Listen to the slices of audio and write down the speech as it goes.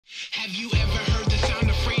Have you ever heard the sound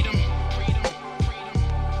of freedom?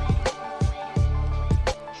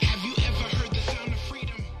 Have you ever heard the sound of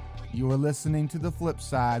freedom? You are listening to The Flip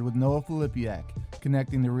Side with Noah Filipiak,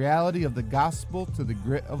 connecting the reality of the gospel to the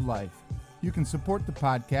grit of life. You can support the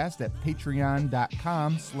podcast at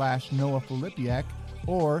patreon.com/Noah Filipiak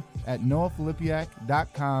or at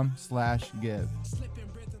noahfilipiak.com/give.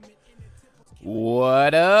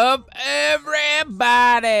 What up, everybody?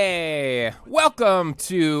 Welcome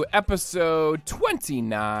to episode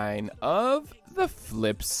 29 of The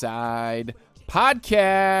Flip Side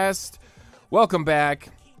podcast. Welcome back.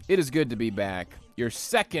 It is good to be back. Your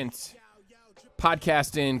second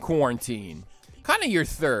podcast in quarantine. Kind of your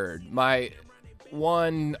third. My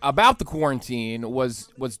one about the quarantine was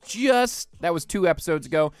 2 episodes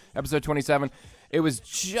ago, episode 27. It was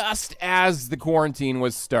just as the quarantine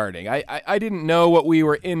was starting. I didn't know what we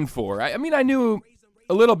were in for. I mean, I knew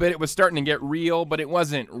a little bit it was starting to get real, but it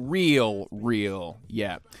wasn't real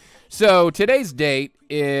yet. So today's date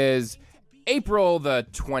is April the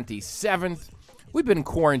 27th. We've been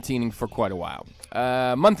quarantining for quite a while.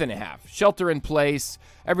 A month and a half. Shelter in place.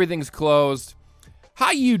 Everything's closed.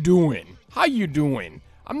 How you doing?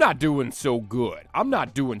 I'm not doing so good.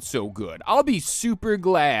 I'll be super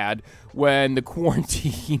glad when the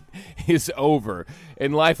quarantine is over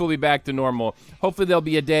and life will be back to normal. Hopefully there'll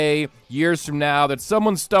be a day, years from now, that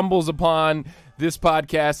someone stumbles upon this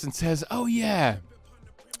podcast and says, oh yeah,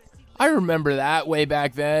 I remember that way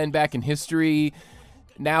back then, back in history.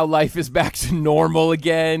 Now life is back to normal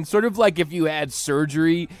again. Sort of like if you had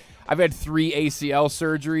surgery. I've had 3 ACL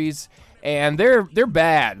surgeries. And they're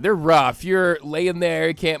bad. They're rough. You're laying there,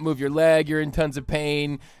 you can't move your leg, you're in tons of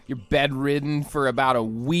pain, you're bedridden for about a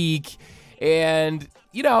week, and,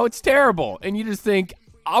 you know, it's terrible. And you just think,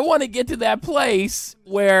 I want to get to that place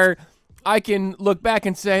where I can look back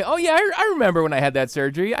and say, oh, yeah, I remember when I had that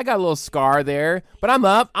surgery. I got a little scar there, but I'm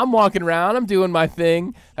up, I'm walking around, I'm doing my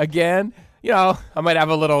thing again. You know, I might have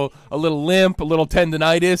a little limp, a little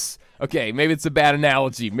tendonitis. Okay, maybe it's a bad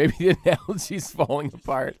analogy. Maybe the analogy's falling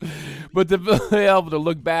apart. But to be able to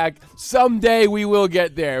look back, someday we will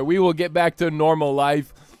get there. We will get back to normal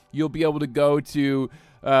life. You'll be able to go to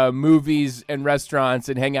movies and restaurants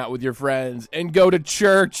and hang out with your friends and go to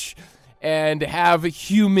church and have a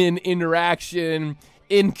human interaction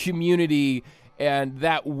in community. And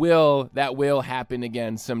that will happen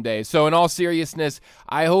again someday. So in all seriousness,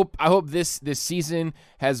 I hope this season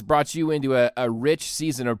has brought you into a rich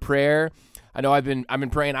season of prayer. I know I've been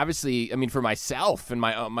praying, obviously, I mean, for myself and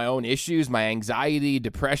my own issues, my anxiety,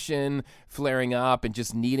 depression flaring up, and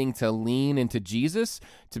just needing to lean into Jesus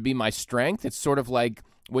to be my strength. It's sort of like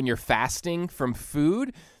when you're fasting from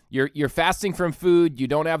food. You're fasting from food. You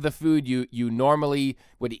don't have the food you normally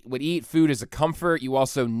would eat. Food is a comfort. You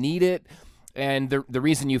also need it. And the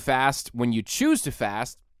reason you fast when you choose to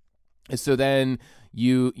fast is so then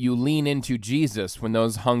you lean into Jesus when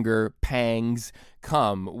those hunger pangs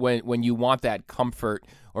come, when you want that comfort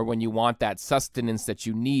or when you want that sustenance that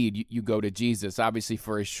you need, you go to Jesus, obviously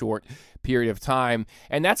for a short period of time.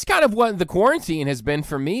 And that's kind of what the quarantine has been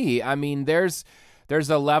for me. I mean, there's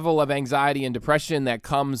a level of anxiety and depression that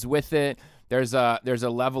comes with it. There's a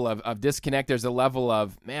level of disconnect. There's a level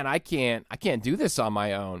of, man, I can't do this on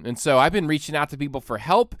my own. And so I've been reaching out to people for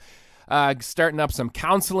help, starting up some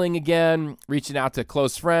counseling again, reaching out to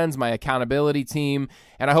close friends, my accountability team,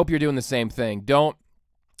 and I hope you're doing the same thing. Don't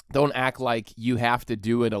act like you have to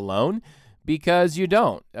do it alone, because you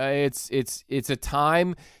don't. It's a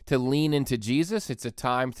time to lean into Jesus. It's a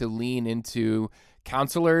time to lean into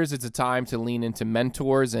counselors. It's a time to lean into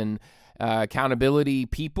mentors and accountability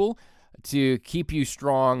people to keep you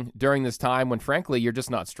strong during this time when, frankly, you're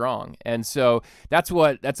just not strong. And so that's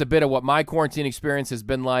a bit of what my quarantine experience has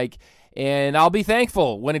been like, and I'll be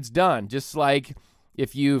thankful when it's done. Just like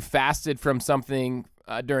if you fasted from something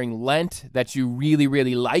during Lent that you really,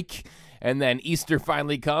 really like, and then Easter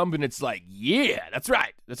finally comes, and it's like, yeah, that's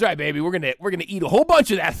right, baby, we're gonna eat a whole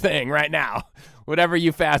bunch of that thing right now, whatever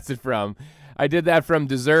you fasted from. I did that from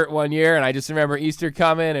dessert one year, and I just remember Easter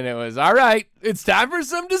coming, and it was, all right, it's time for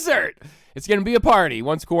some dessert. It's going to be a party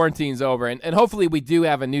once quarantine's over, and hopefully we do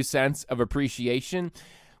have a new sense of appreciation.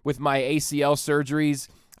 With my ACL surgeries,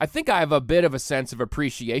 I think I have a bit of a sense of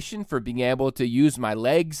appreciation for being able to use my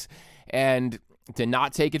legs and to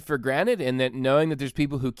not take it for granted, and that knowing that there's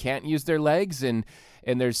people who can't use their legs, and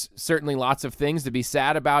there's certainly lots of things to be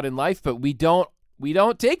sad about in life, but we don't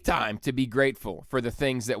take time to be grateful for the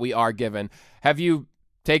things that we are given. Have you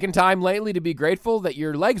taken time lately to be grateful that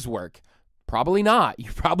your legs work? Probably not.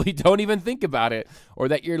 You probably don't even think about it. Or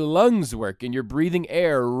that your lungs work and you're breathing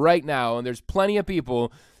air right now. And there's plenty of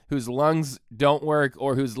people whose lungs don't work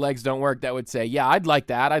or whose legs don't work that would say, yeah, I'd like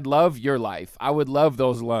that. I'd love your life. I would love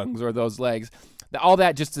those lungs or those legs. All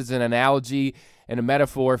that just is an analogy and a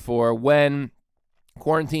metaphor for when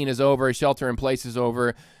quarantine is over, shelter in place is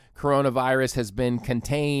over, coronavirus has been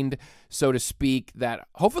contained, so to speak, that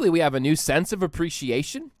hopefully we have a new sense of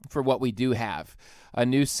appreciation for what we do have, a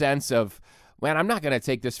new sense of, man, I'm not going to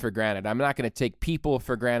take this for granted. I'm not going to take people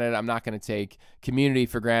for granted. I'm not going to take community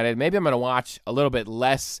for granted. Maybe I'm going to watch a little bit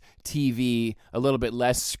less TV, a little bit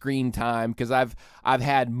less screen time, because I've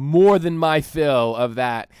had more than my fill of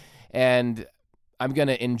that, and I'm going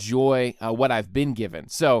to enjoy what I've been given.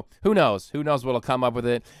 So who knows? Who knows what'll come up with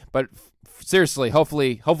it? But seriously,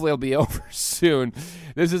 hopefully it'll be over soon.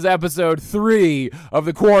 This is episode 3 of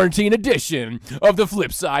the quarantine edition of the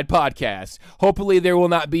Flip Side podcast. Hopefully there will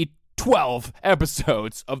not be 12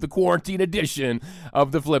 episodes of the quarantine edition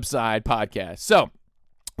of the Flip Side podcast. So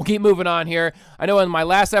we'll keep moving on here. I know in my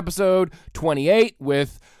last episode, 28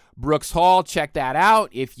 with Brooks Hall, check that out.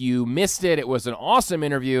 If you missed it, it was an awesome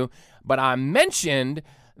interview. But I mentioned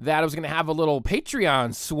that I was going to have a little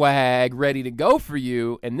Patreon swag ready to go for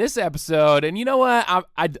you in this episode. And you know what?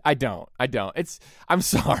 I don't. I'm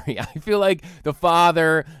sorry. I feel like the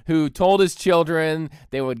father who told his children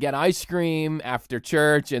they would get ice cream after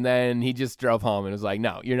church, and then he just drove home and was like,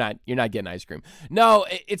 no, you're not getting ice cream. No,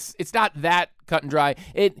 it's not that cut and dry.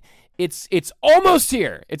 It's almost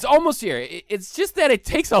here. It's almost here. It's just that it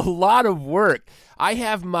takes a lot of work. I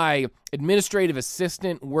have my administrative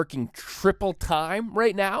assistant working triple time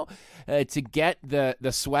right now to get the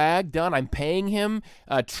swag done. I'm paying him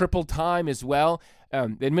triple time as well.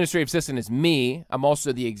 The administrative assistant is me. I'm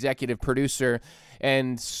also the executive producer.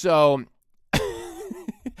 And so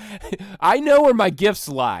I know where my gifts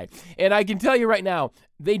lie. And I can tell you right now,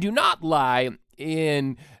 they do not lie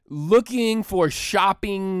in looking for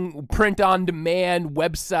shopping, print-on-demand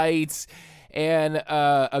websites. And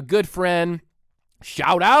a good friend,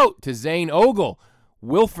 shout out to Zane Ogle,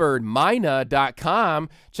 WilfordMina.com.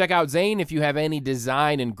 Check out Zane if you have any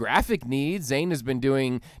design and graphic needs. Zane has been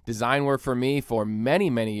doing design work for me for many,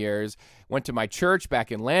 many years. Went to my church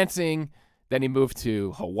back in Lansing. Then he moved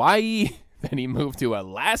to Hawaii. Then he moved to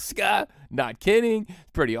Alaska. Not kidding.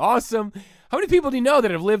 It's pretty awesome. How many people do you know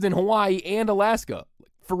that have lived in Hawaii and Alaska?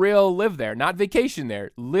 For real, live there. Not vacation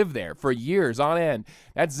there. Live there for years on end.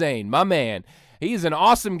 That's Zane, my man. He's an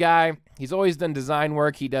awesome guy. He's always done design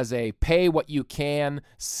work. He does a pay what you can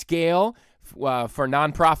scale for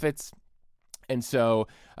nonprofits. And so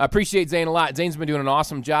I appreciate Zane a lot. Zane's been doing an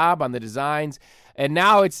awesome job on the designs. And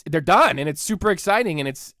now they're done, and it's super exciting.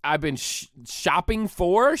 And I've been shopping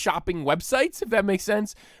websites, if that makes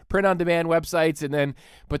sense, print-on-demand websites,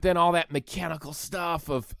 but then all that mechanical stuff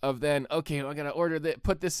of then, okay, I gotta order that,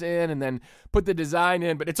 put this in, and then put the design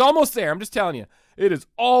in. But it's almost there. I'm just telling you, it is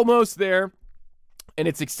almost there, and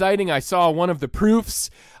it's exciting. I saw one of the proofs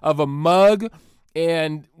of a mug.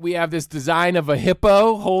 And we have this design of a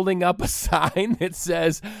hippo holding up a sign that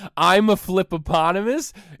says, I'm a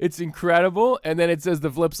flipopotamus. It's incredible. And then it says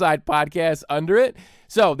the Flip Side podcast under it.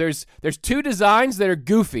 So there's 2 designs that are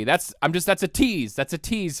goofy. That's a tease. That's a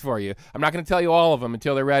tease for you. I'm not going to tell you all of them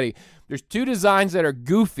until they're ready. There's 2 designs that are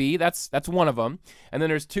goofy. That's one of them. And then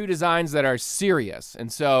there's 2 designs that are serious.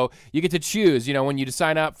 And so you get to choose, when you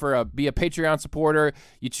sign up for be a Patreon supporter,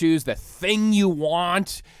 you choose the thing you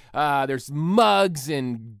want. There's mugs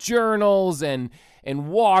and journals and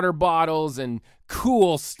water bottles and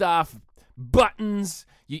cool stuff, buttons.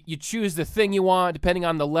 You choose the thing you want depending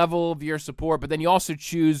on the level of your support, but then you also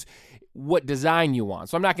choose what design you want.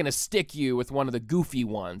 So I'm not going to stick you with one of the goofy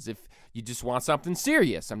ones if you just want something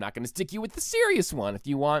serious. I'm not going to stick you with the serious one if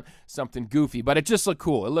you want something goofy, but it just looked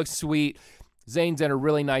cool. It looks sweet. Zane's done a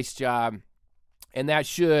really nice job, and that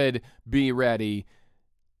should be ready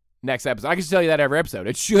next episode. I can tell you that every episode.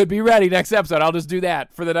 It should be ready next episode. I'll just do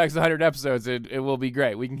that for the next 100 episodes. It will be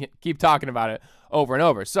great. We can keep talking about it over and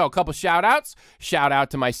over. So a couple shout outs. Shout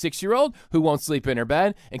out to my 6-year-old who won't sleep in her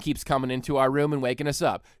bed and keeps coming into our room and waking us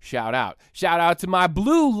up. Shout out. Shout out to my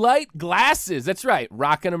blue light glasses. That's right.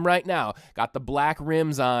 Rocking them right now. Got the black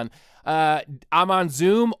rims on. I'm on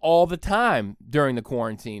Zoom all the time during the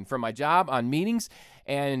quarantine for my job on meetings,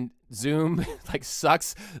 and Zoom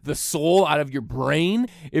sucks the soul out of your brain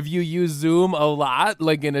if you use Zoom a lot,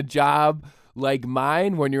 like in a job like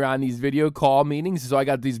mine when you're on these video call meetings. So I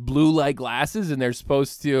got these blue light glasses, and they're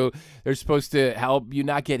supposed to help you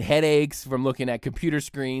not get headaches from looking at computer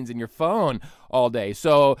screens and your phone all day.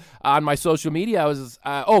 So on my social media, I was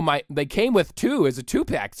they came with 2 as a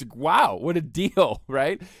 2-pack. It's like, wow, what a deal,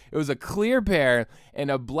 right? It was a clear pair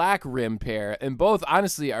and a black rim pair, and both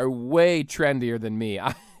honestly are way trendier than me.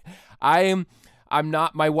 I'm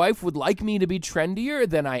not, my wife would like me to be trendier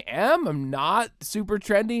than I am. I'm not super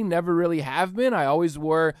trendy, never really have been. I always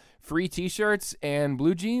wore free t-shirts and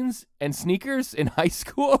blue jeans and sneakers in high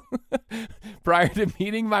school prior to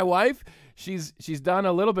meeting my wife. She's done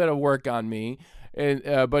a little bit of work on me, and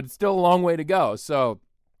but it's still a long way to go. So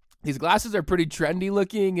these glasses are pretty trendy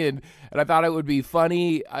looking, and I thought it would be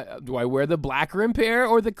funny. Do I wear the black rim pair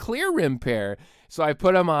or the clear rim pair? So I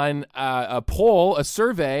put them on a poll, a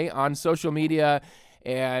survey on social media,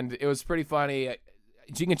 and it was pretty funny.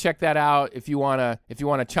 You can check that out if you wanna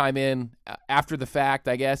chime in after the fact,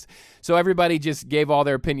 I guess. So everybody just gave all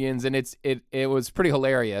their opinions, and it was pretty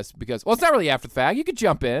hilarious because, well, it's not really after the fact. You could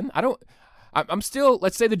jump in. I'm still,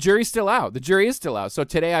 let's say the jury's still out. The jury is still out. So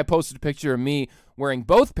today I posted a picture of me wearing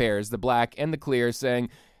both pairs, the black and the clear, saying,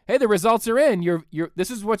 hey, the results are in.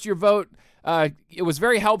 This is what your vote. It was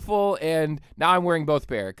very helpful, and now I'm wearing both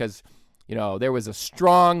pair because, there was a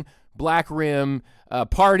strong black rim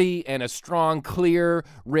party and a strong clear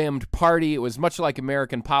rimmed party. It was much like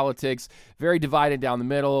American politics, very divided down the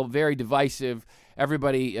middle, very divisive.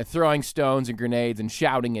 Everybody throwing stones and grenades and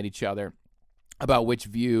shouting at each other about which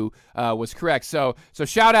view was correct. So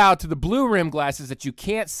shout out to the blue rim glasses that you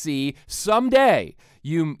can't see. Someday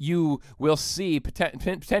you will see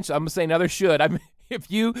potential. I'm gonna say another should. If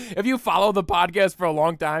you follow the podcast for a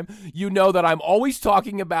long time, you know that I'm always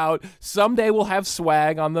talking about someday we'll have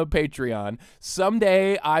swag on the Patreon.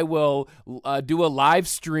 Someday I will do a live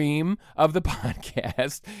stream of the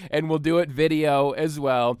podcast, and we'll do it video as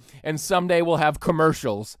well. And someday we'll have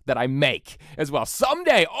commercials that I make as well.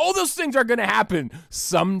 Someday, all those things are going to happen.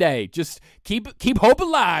 Someday, just keep hope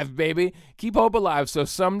alive, baby. Keep hope alive. So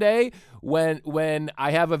someday, when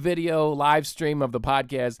I have a video live stream of the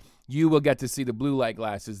podcast, you will get to see the blue light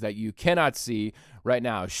glasses that you cannot see right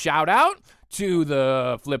now. Shout out to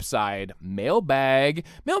the flip side mailbag.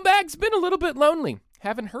 Mailbag's been a little bit lonely.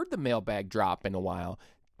 Haven't heard the mailbag drop in a while.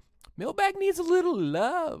 Mailbag needs a little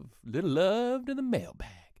love to the mailbag.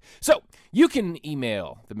 So you can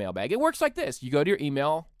email the mailbag. It works like this. You go to your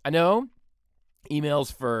email. I know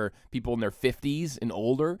emails for people in their 50s and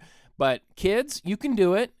older, but kids, you can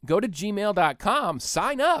do it. Go to gmail.com,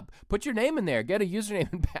 sign up, put your name in there, get a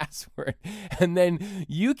username and password, and then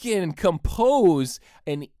you can compose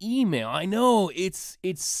an email. I know it's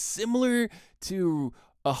similar to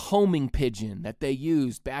a homing pigeon that they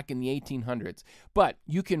used back in the 1800s, but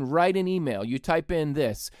you can write an email. You type in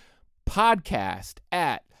this,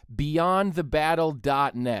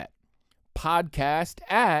 podcast@beyondthebattle.net.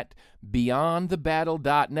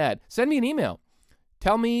 podcast@beyondthebattle.net. Send me an email.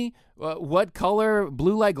 Tell me what color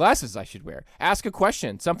blue light glasses I should wear. Ask a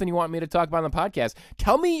question, something you want me to talk about on the podcast.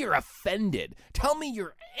 Tell me you're offended. Tell me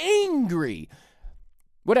you're angry.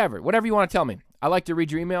 Whatever you want to tell me. I like to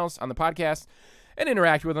read your emails on the podcast and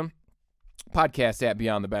interact with them.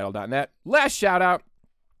 Podcast@beyondthebattle.net. Last shout out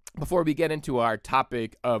before we get into our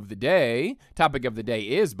topic of the day. Topic of the day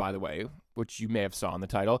is, by the way, which you may have saw in the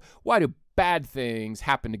title, why do bad things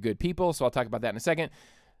happen to good people? So I'll talk about that in a second.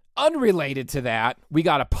 Unrelated to that, we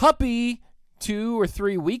got a puppy 2 or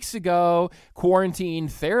 3 weeks ago, quarantine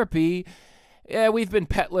therapy. Yeah, we've been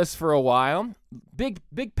petless for a while. Big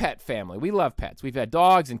pet family. We love pets. We've had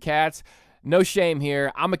dogs and cats. No shame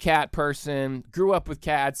here. I'm a cat person. Grew up with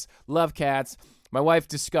cats. Love cats. My wife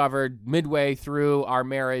discovered midway through our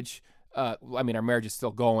marriage, our marriage is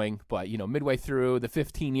still going, but, midway through the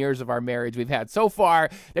 15 years of our marriage we've had so far,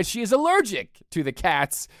 that she is allergic to the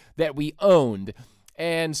cats that we owned.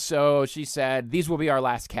 And so she said, these will be our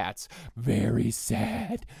last cats. Very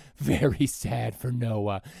sad for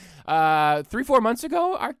Noah. 3-4 months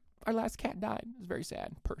ago, our last cat died. It was very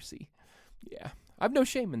sad. Percy. Yeah, I have no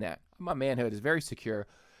shame in that. My manhood is very secure.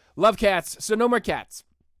 Love cats, so no more cats.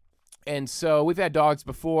 And so we've had dogs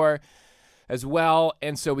before as well.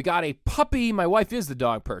 And so we got a puppy. My wife is the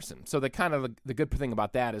dog person. So the good thing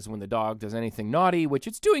about that is when the dog does anything naughty, which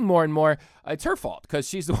it's doing more and more, it's her fault because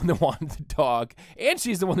she's the one that wanted the dog and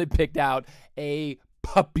she's the one that picked out a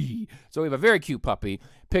puppy. So we have a very cute puppy.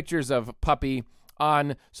 Pictures of puppy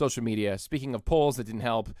on social media. Speaking of polls that didn't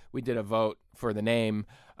help, we did a vote for the name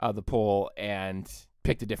of the poll and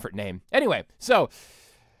picked a different name. Anyway, so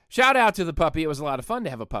shout out to the puppy. It was a lot of fun to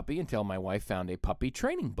have a puppy until my wife found a puppy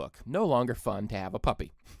training book. No longer fun to have a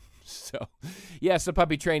puppy. So, yes, a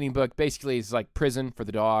puppy training book basically is like prison for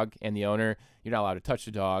the dog and the owner. You're not allowed to touch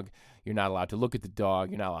the dog. You're not allowed to look at the dog.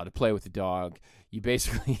 You're not allowed to play with the dog. You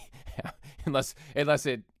basically, unless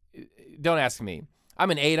it, don't ask me.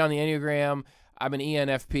 I'm an 8 on the Enneagram. I'm an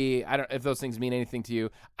ENFP. I don't if those things mean anything to you.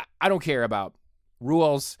 I don't care about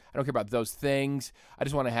rules. I don't care about those things. I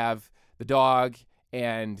just want to have the dog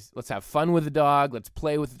and let's have fun with the dog. Let's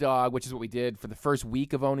play with the dog, which is what we did for the first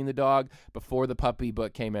week of owning the dog before the puppy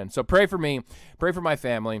book came in. So pray for me, pray for my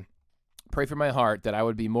family, pray for my heart that I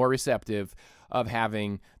would be more receptive of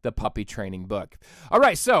having the puppy training book. All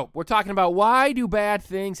right, so we're talking about why do bad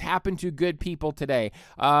things happen to good people today?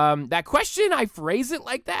 That question, I phrase it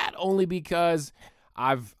like that only because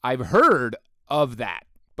I've heard of that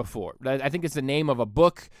before. I think it's the name of a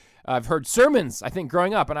book. I've heard sermons, I think,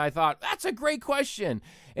 growing up, and I thought, that's a great question.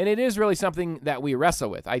 And it is really something that we wrestle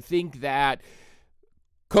with. I think that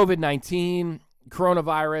COVID-19,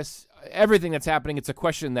 coronavirus, everything that's happening, it's a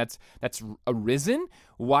question that's arisen.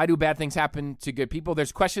 Why do bad things happen to good people?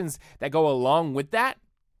 There's questions that go along with that.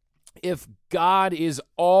 If God is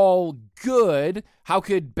all good, how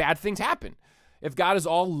could bad things happen? If God is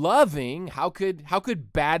all loving, how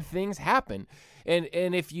could bad things happen? And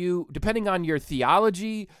if you, depending on your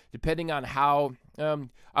theology, depending on how,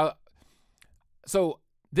 so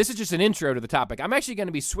this is just an intro to the topic. I'm actually going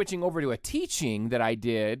to be switching over to a teaching that I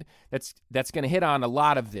did that's going to hit on a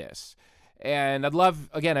lot of this. And I'd love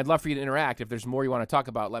for you to interact. If there's more you want to talk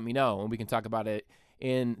about, let me know, and we can talk about it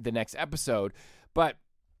in the next episode. But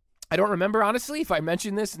I don't remember, honestly, if I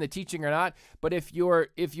mentioned this in the teaching or not, but if your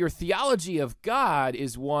theology of God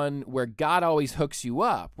is one where God always hooks you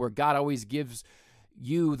up, where God always gives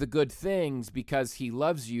you the good things because he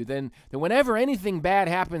loves you, then whenever anything bad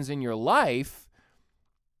happens in your life,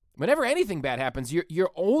 your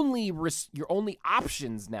only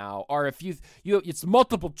options now are if it's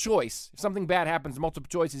multiple choice. If something bad happens, multiple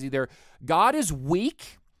choice is either God is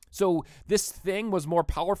weak, so this thing was more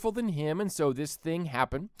powerful than him, and so this thing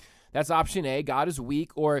happened. That's option A, God is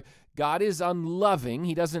weak, or God is unloving.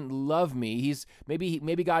 He doesn't love me. He's maybe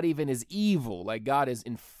God even is evil, like God is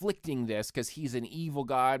inflicting this because he's an evil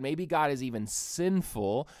God. Maybe God is even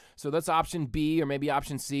sinful. So that's option B, or maybe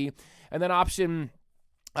option C. And then option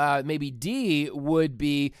maybe D would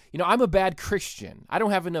be, I'm a bad Christian. I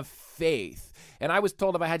don't have enough faith. And I was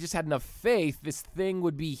told if I had just had enough faith, this thing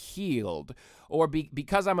would be healed. Or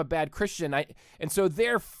because I'm a bad Christian, and so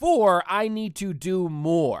therefore I need to do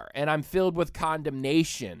more. And I'm filled with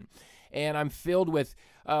condemnation. And I'm filled with,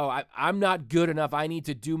 I'm not good enough. I need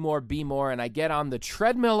to do more, be more. And I get on the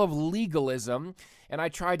treadmill of legalism, and I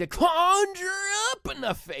try to conjure up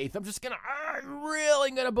enough faith. I'm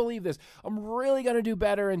really going to believe this. I'm really going to do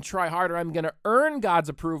better and try harder. I'm going to earn God's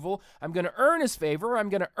approval. I'm going to earn his favor. I'm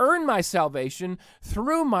going to earn my salvation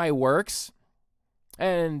through my works.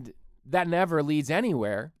 And that never leads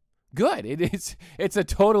anywhere good. It's a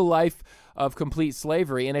total life of complete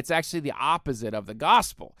slavery, and it's actually the opposite of the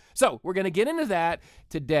gospel. So we're going to get into that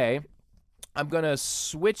today. I'm going to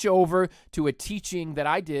switch over to a teaching that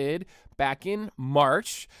I did back in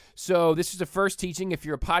March. So this is the first teaching, if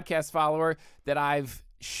you're a podcast follower, that I've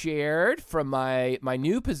shared from my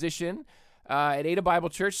new position at Ada Bible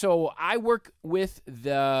Church. So I work with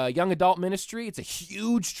the young adult ministry. It's a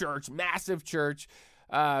huge church, massive church.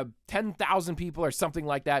 10,000 people or something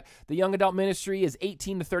like that. The young adult ministry is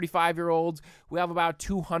 18 to 35-year-olds. We have about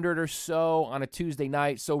 200 or so on a Tuesday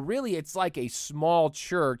night. So really, it's like a small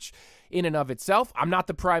church in and of itself. I'm not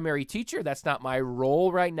the primary teacher. That's not my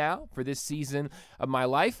role right now for this season of my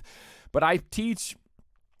life. But I teach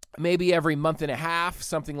maybe every month and a half,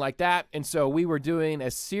 something like that. And so we were doing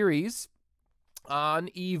a series on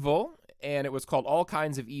evil, and it was called All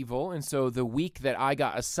Kinds of Evil. And so the week that I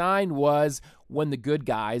got assigned was When the Good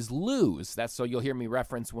Guys Lose. That's so you'll hear me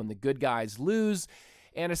reference When the Good Guys Lose.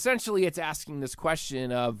 And essentially it's asking this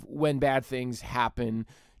question of when bad things happen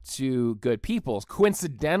to good people.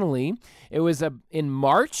 Coincidentally, it was in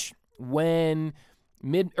March,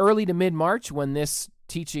 early to mid-March, when this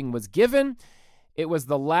teaching was given. It was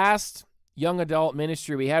the last young adult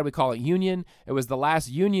ministry we had. We call it Union. It was the last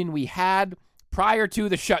union we had prior to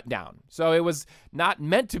the shutdown. So it was not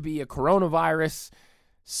meant to be a coronavirus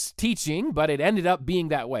teaching, but it ended up being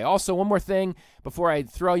that way. Also, one more thing before I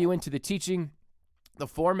throw you into the teaching, the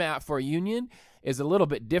format for Union is a little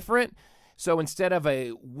bit different. So instead of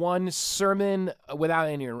a one sermon without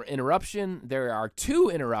any interruption, there are two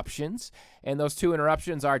interruptions, and those two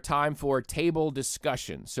interruptions are time for table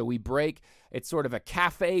discussion. So we break, it's sort of a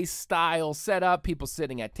cafe style setup, people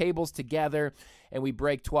sitting at tables together, and we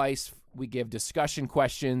break twice. We give discussion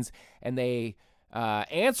questions, and they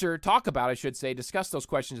discuss those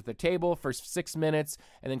questions at the table for 6 minutes,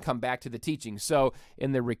 and then come back to the teaching. So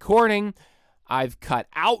in the recording, I've cut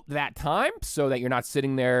out that time so that you're not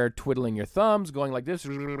sitting there twiddling your thumbs, going like this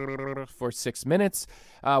for 6 minutes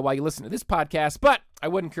while you listen to this podcast. But I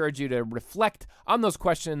would encourage you to reflect on those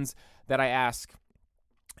questions that I ask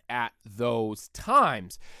at those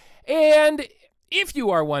times. And If you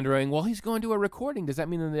are wondering, well, he's going to a recording. Does that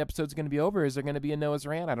mean that the episode's going to be over? Is there going to be a Noah's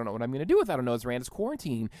Rant? I don't know what I'm going to do without a Noah's Rant. It's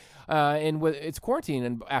quarantine. It's quarantine,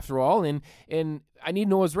 and after all, and I need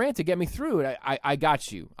Noah's Rant to get me through it. I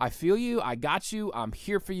got you. I feel you. I got you. I'm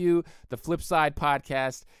here for you. The Flip Side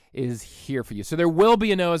podcast is here for you. So there will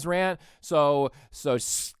be a Noah's Rant. So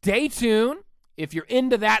stay tuned. If you're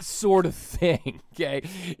into that sort of thing, okay?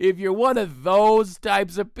 If you're one of those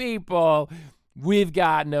types of people, we've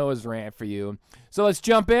got Noah's Rant for you. So let's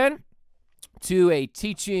jump in to a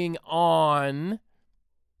teaching on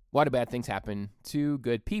why do bad things happen to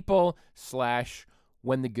good people /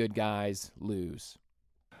 when the good guys lose.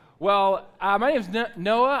 Well, my name is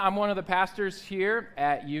Noah. I'm one of the pastors here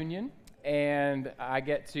at Union, and I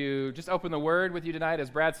get to just open the Word with you tonight. As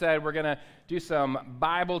Brad said, we're going to do some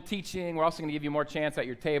Bible teaching. We're also going to give you more chance at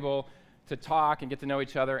your table to talk and get to know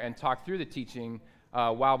each other and talk through the teaching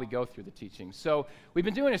while we go through the teaching. So we've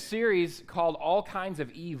been doing a series called All Kinds of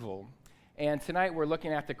Evil, and tonight we're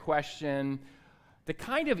looking at the question, the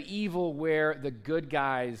kind of evil where the good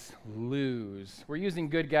guys lose. We're using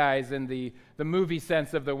good guys in the movie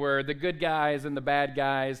sense of the word, the good guys and the bad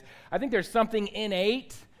guys. I think there's something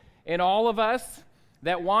innate in all of us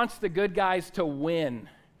that wants the good guys to win,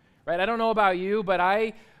 right? I don't know about you, but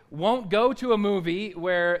I won't go to a movie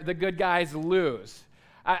where the good guys lose.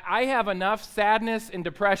 I have enough sadness and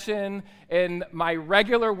depression in my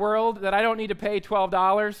regular world that I don't need to pay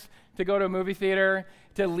 $12 to go to a movie theater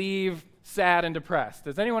to leave sad and depressed.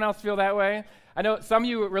 Does anyone else feel that way? I know some of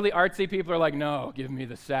you really artsy people are like, no, give me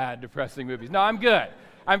the sad, depressing movies. No, I'm good.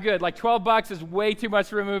 Like $12 is way too much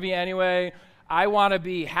for a movie anyway. I want to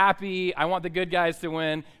be happy. I want the good guys to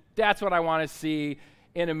win. That's what I want to see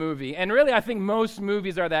in a movie. And really, I think most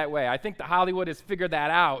movies are that way. I think that Hollywood has figured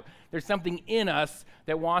that out. There's something in us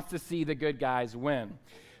that wants to see the good guys win.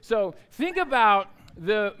 So think about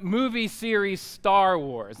the movie series Star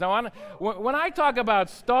Wars. Now, when I talk about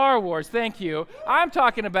Star Wars, thank you, I'm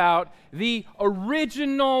talking about the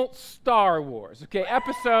original Star Wars, okay?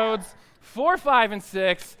 Episodes 4, 5, and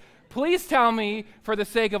 6. Please tell me, for the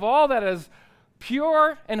sake of all that is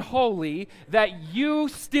pure and holy, that you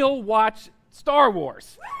still watch Star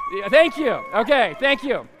Wars. Yeah, thank you. Okay, thank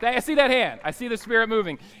you. I see that hand. I see the spirit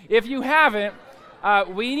moving. If you haven't,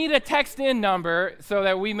 we need a text-in number so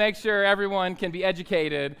that we make sure everyone can be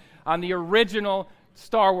educated on the original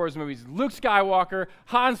Star Wars movies. Luke Skywalker,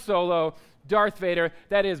 Han Solo, Darth Vader.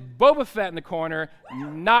 That is Boba Fett in the corner,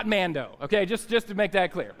 not Mando. Okay, just to make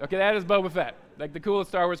that clear. Okay, that is Boba Fett, like the coolest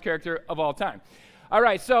Star Wars character of all time. All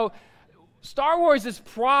right, so Star Wars is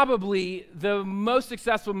probably the most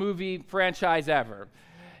successful movie franchise ever,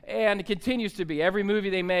 and it continues to be. Every movie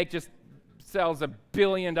they make just sells $1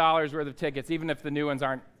 billion worth of tickets, even if the new ones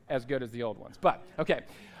aren't as good as the old ones. But, okay,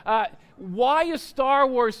 why is Star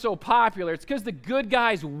Wars so popular? It's because the good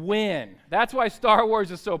guys win. That's why Star Wars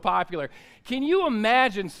is so popular. Can you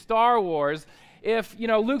imagine Star Wars if,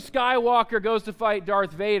 Luke Skywalker goes to fight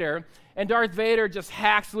Darth Vader, and Darth Vader just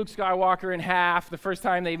hacks Luke Skywalker in half the first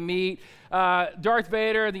time they meet? Darth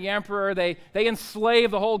Vader, the Emperor, they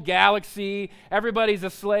enslave the whole galaxy. Everybody's a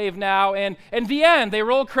slave now. And the end, they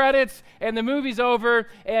roll credits, and the movie's over,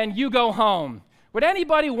 and you go home. Would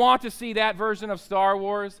anybody want to see that version of Star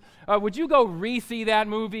Wars? Would you go re-see that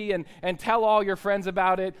movie and tell all your friends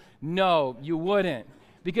about it? No, you wouldn't.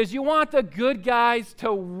 Because you want the good guys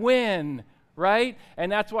to win, right?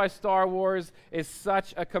 And that's why Star Wars is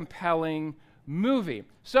such a compelling movie.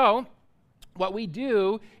 So what we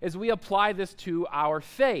do is we apply this to our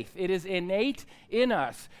faith. It is innate in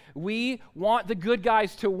us. We want the good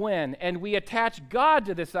guys to win, and we attach God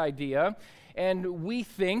to this idea, and we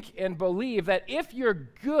think and believe that if you're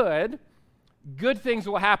good, good things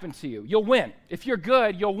will happen to you. You'll win. If you're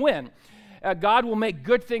good, you'll win. God will make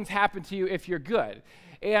good things happen to you if you're good.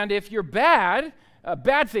 And if you're bad,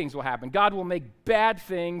 bad things will happen. God will make bad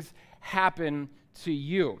things happen to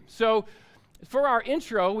you. So for our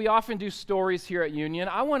intro, we often do stories here at Union.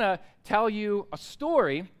 I want to tell you a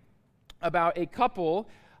story about a couple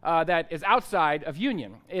that is outside of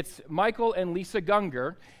Union. It's Michael and Lisa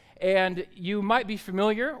Gungor. And you might be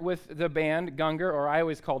familiar with the band Gungor, or I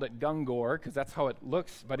always called it Gungor because that's how it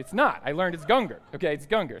looks, but it's not. I learned it's Gungor. Okay, it's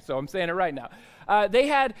Gungor, so I'm saying it right now. They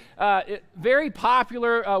had a very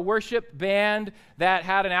popular worship band that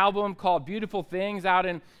had an album called Beautiful Things out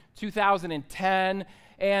in 2010.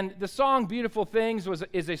 And the song Beautiful Things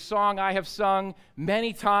is a song I have sung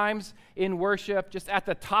many times in worship, just at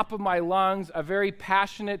the top of my lungs, a very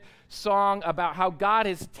passionate song about how God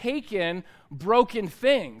has taken broken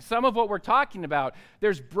things. Some of what we're talking about,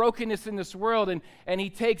 there's brokenness in this world, and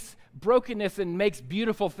he takes brokenness and makes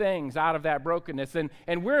beautiful things out of that brokenness.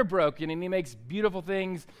 And we're broken, and he makes beautiful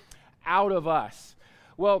things out of us.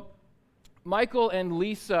 Well, Michael and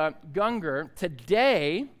Lisa Gungor,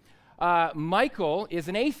 today, Michael is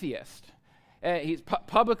an atheist. He's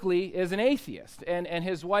publicly is an atheist. And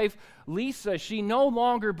his wife, Lisa, she no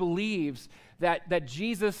longer believes that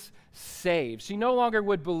Jesus saves. She no longer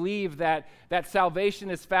would believe that salvation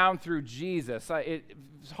is found through Jesus.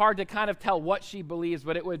 It's hard to kind of tell what she believes,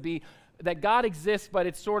 but it would be that God exists, but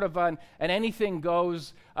it's sort of an anything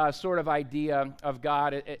goes sort of idea of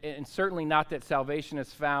God, and certainly not that salvation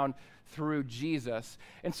is found through Jesus.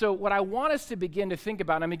 And so what I want us to begin to think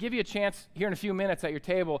about, and I'm going to give you a chance here in a few minutes at your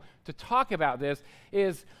table to talk about this,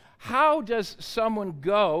 is how does someone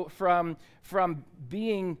go from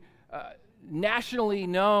being nationally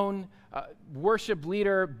known worship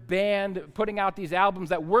leader, band, putting out these albums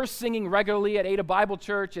that we're singing regularly at Ada Bible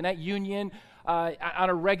Church and at Union on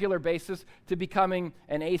a regular basis, to becoming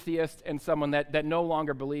an atheist and someone that no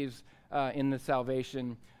longer believes in the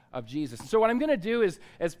salvation of Jesus. So what I'm going to do is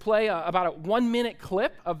play about a 1-minute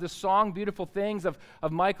clip of the song Beautiful Things of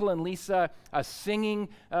Michael and Lisa singing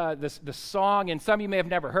the song. And some of you may have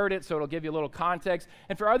never heard it, so it'll give you a little context.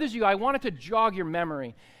 And for others of you, I want it to jog your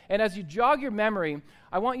memory. And as you jog your memory,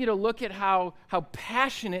 I want you to look at how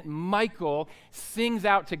passionate Michael sings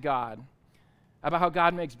out to God about how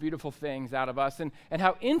God makes beautiful things out of us, and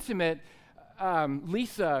how intimate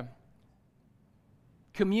Lisa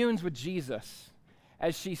communes with Jesus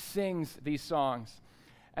as she sings these songs.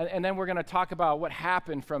 And then we're going to talk about what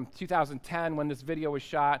happened from 2010 when this video was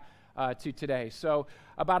shot to today. So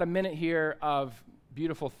about a minute here of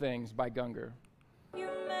Beautiful Things by Gungor.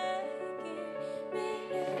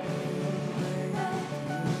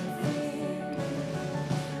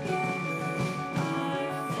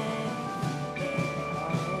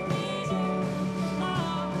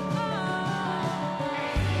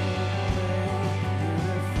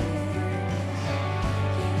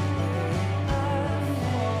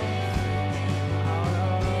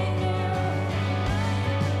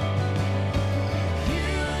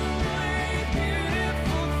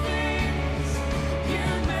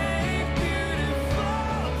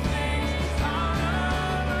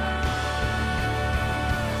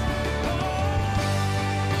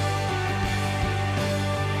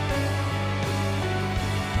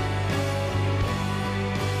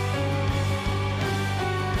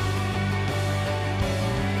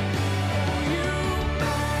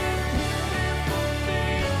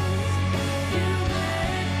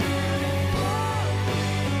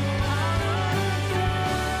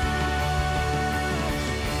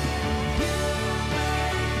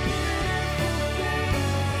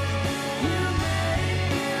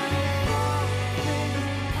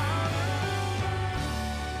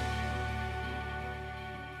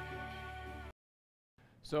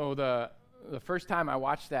 So the first time I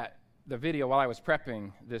watched the video while I was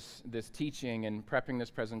prepping this teaching and prepping this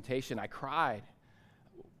presentation, I cried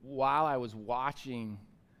while I was watching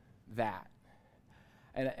that.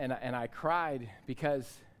 And I cried because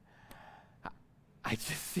I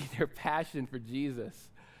just see their passion for Jesus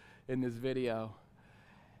in this video.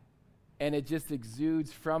 And it just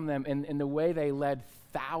exudes from them in the way they led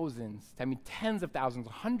thousands, tens of thousands,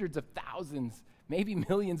 hundreds of thousands, maybe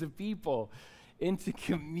millions of people into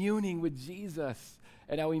communing with Jesus,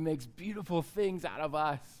 and how he makes beautiful things out of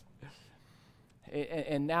us.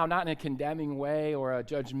 And now, not in a condemning way or a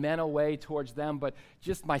judgmental way towards them, but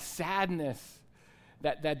just my sadness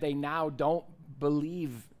that they now don't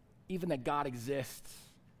believe even that God exists,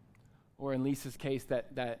 or in Lisa's case,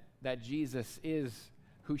 that Jesus is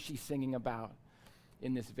who she's singing about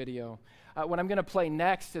in this video. What I'm going to play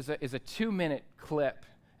next is a 2-minute clip,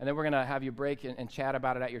 and then we're going to have you break and chat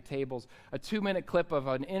about it at your tables. A 2-minute clip of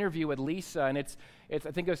an interview with Lisa, and it's I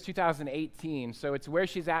think it was 2018, so it's where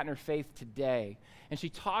she's at in her faith today. And she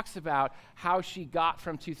talks about how she got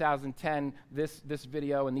from 2010, this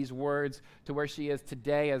video and these words, to where she is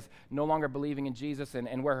today as no longer believing in Jesus,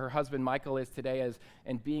 and where her husband Michael is today as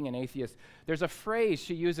and being an atheist. There's a phrase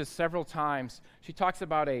she uses several times. She talks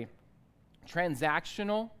about a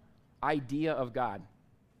transactional idea of God.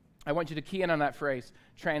 I want you to key in on that phrase,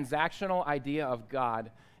 transactional idea of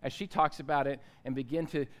God, as she talks about it and begin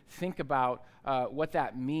to think about what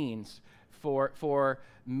that means for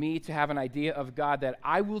me to have an idea of God, that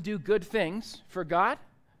I will do good things for God,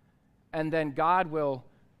 and then God will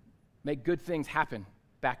make good things happen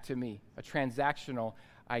back to me, a transactional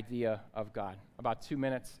idea of God. About 2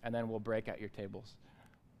 minutes, and then we'll break at your tables.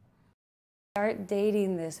 Start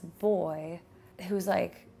dating this boy who's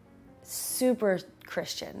like super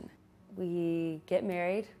Christian. We get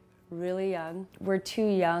married really young. We're too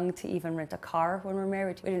young to even rent a car when we're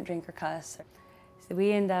married. We didn't drink or cuss. So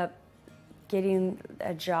we end up getting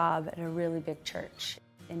a job at a really big church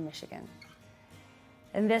in Michigan.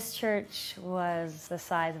 And this church was the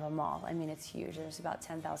size of a mall. I mean, it's huge. There's about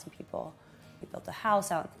 10,000 people. We built a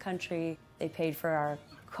house out in the country. They paid for our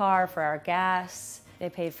car, for our gas. They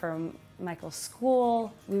paid for Michael's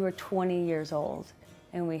school. We were 20 years old,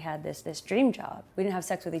 and we had this dream job. We didn't have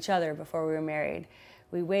sex with each other before we were married.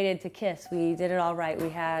 We waited to kiss. We did it all right. We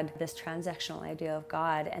had this transactional idea of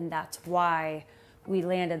God, and that's why we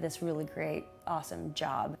landed this really great, awesome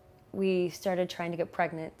job. We started trying to get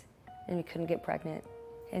pregnant, and we couldn't get pregnant.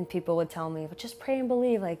 And people would tell me, but just pray and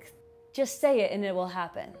believe, like, just say it and it will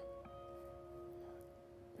happen.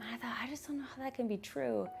 And I thought, I just don't know how that can be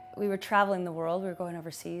true. We were traveling the world, we were going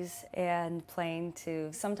overseas and playing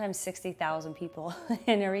to sometimes 60,000 people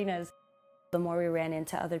in arenas. The more we ran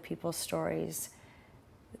into other people's stories,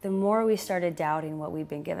 the more we started doubting what we'd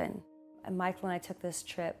been given. And Michael and I took this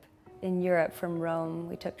trip in Europe from Rome.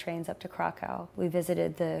 We took trains up to Krakow. We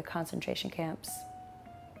visited the concentration camps.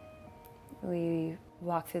 We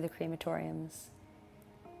walked through the crematoriums.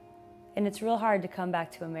 And it's real hard to come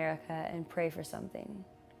back to America and pray for something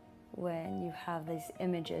when you have these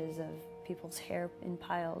images of people's hair in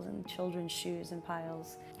piles and children's shoes in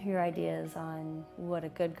piles. Your ideas on what a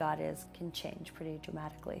good God is can change pretty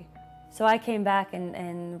dramatically. So I came back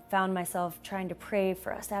and found myself trying to pray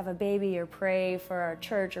for us to have a baby, or pray for our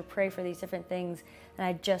church, or pray for these different things. And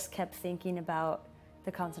I just kept thinking about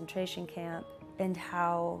the concentration camp and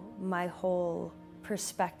how my whole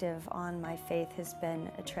perspective on my faith has been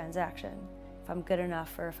a transaction. If I'm good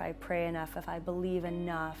enough, or if I pray enough, if I believe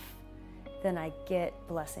enough, then I get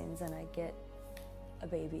blessings and I get a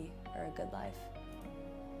baby or a good life.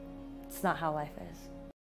 It's not how life is.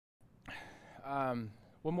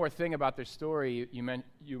 One more thing about their story,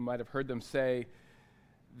 you might have heard them say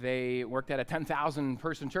they worked at a 10,000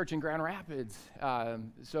 person church in Grand Rapids.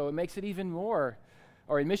 So it makes it even more,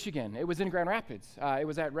 or in Michigan. It was in Grand Rapids. It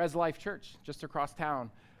was at Res Life Church, just across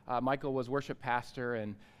town. Michael was worship pastor,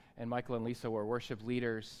 and Michael and Lisa were worship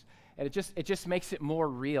leaders. And it just makes it more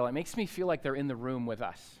real. It makes me feel like they're in the room with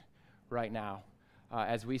us right now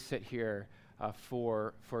as we sit here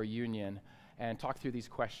for Union and talk through these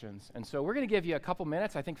questions. And so we're going to give you a couple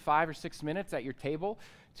minutes, I think 5 or 6 minutes at your table,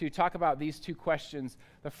 to talk about these two questions.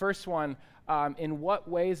 The first one, in what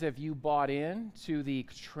ways have you bought in to the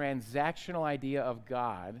transactional idea of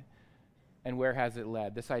God, and where has it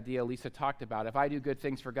led? This idea Lisa talked about. If I do good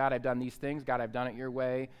things for God, I've done these things. God, I've done it your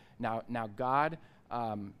way. Now God,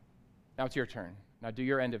 now it's your turn. Now do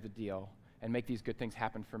your end of the deal and make these good things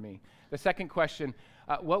happen for me. The second question,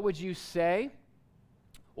 what would you say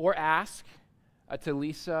or ask to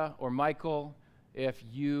Lisa or Michael if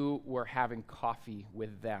you were having coffee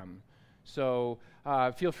with them? So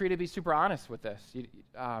feel free to be super honest with this.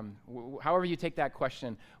 However you take that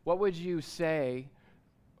question, what would you say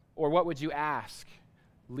or what would you ask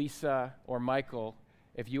Lisa or Michael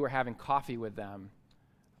if you were having coffee with them,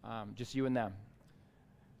 just you and them?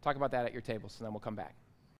 Talk about that at your table, so then we'll come back.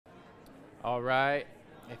 All right,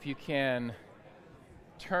 if you can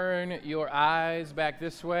turn your eyes back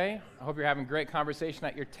this way. I hope you're having great conversation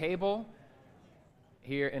at your table.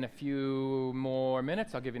 Here in a few more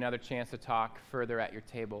minutes, I'll give you another chance to talk further at your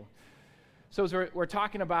table. So as we're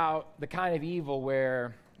talking about the kind of evil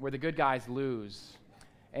where the good guys lose.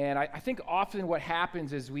 And I think often what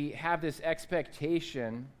happens is we have this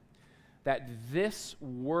expectation that this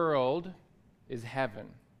world is heaven.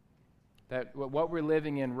 That what we're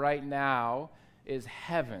living in right now is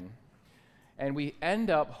heaven. And we end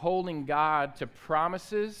up holding God to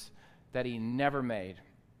promises that he never made.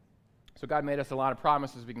 So God made us a lot of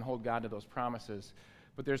promises. We can hold God to those promises.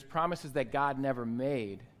 But there's promises that God never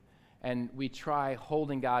made. And we try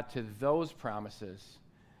holding God to those promises.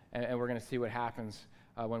 And we're going to see what happens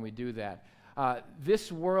when we do that.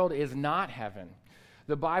 This world is not heaven.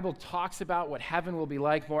 The Bible talks about what heaven will be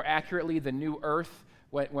like, more accurately, the new earth,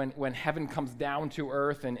 when heaven comes down to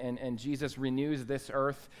earth and Jesus renews this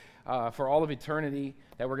earth for all of eternity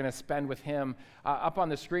that we're going to spend with him. Up on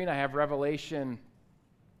the screen, I have Revelation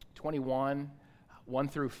 21, 1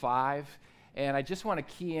 through 5. And I just want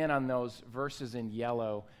to key in on those verses in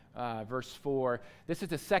yellow. Verse 4. This is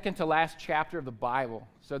the second to last chapter of the Bible.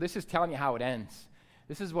 So this is telling you how it ends.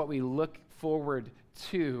 This is what we look forward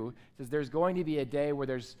to. It says there's going to be a day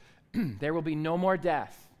where there will be no more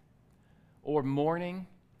death, or mourning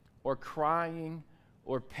or crying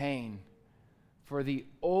or pain, for the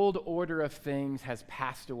old order of things has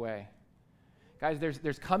passed away. Guys,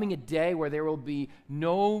 there's coming a day where there will be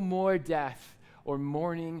no more death or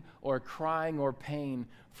mourning or crying or pain,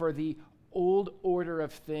 for the old order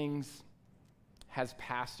of things has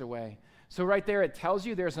passed away. So right there it tells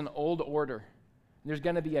you there's an old order. There's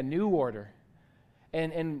going to be a new order.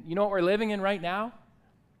 And you know what we're living in right now?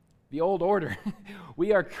 The old order.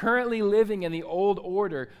 We are currently living in the old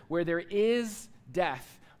order where there is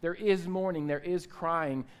death, there is mourning, there is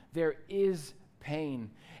crying, there is pain.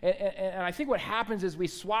 And I think what happens is we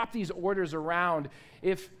swap these orders around.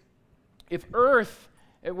 If earth,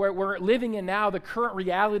 where we're living in now, the current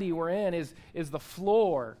reality we're in is the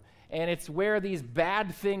floor, and it's where these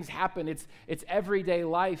bad things happen. It's everyday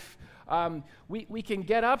life. We can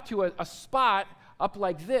get up to a spot up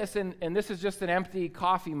like this, and this is just an empty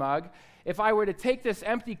coffee mug. If I were to take this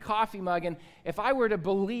empty coffee mug, and if I were to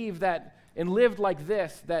believe that and lived like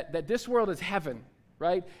this, that this world is heaven,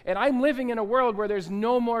 right? And I'm living in a world where there's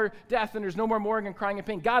no more death and there's no more mourning and crying and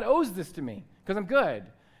pain. God owes this to me because I'm good.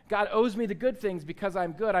 God owes me the good things because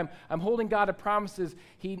I'm good. I'm holding God to promises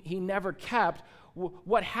he never kept.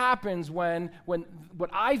 What happens when what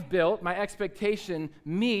I've built, my expectation,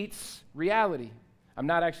 meets reality? I'm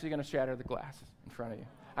not actually going to shatter the glass in front of you.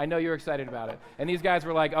 I know you're excited about it. And these guys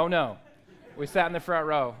were like, oh no. We sat in the front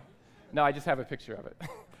row. No, I just have a picture of it.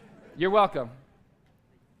 You're welcome.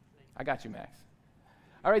 I got you, Max.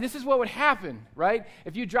 All right, this is what would happen, right?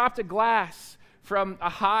 If you dropped a glass from a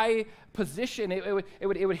high position, it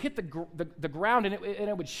would hit the ground and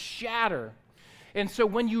it would shatter. And so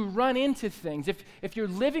when you run into things, if you're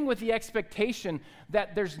living with the expectation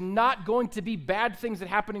that there's not going to be bad things that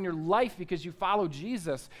happen in your life because you follow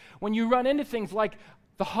Jesus, when you run into things like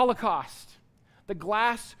the Holocaust, the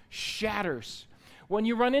glass shatters. When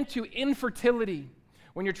you run into infertility,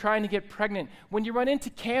 when you're trying to get pregnant, when you run into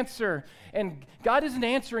cancer, and God isn't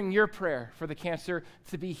answering your prayer for the cancer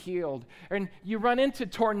to be healed, and you run into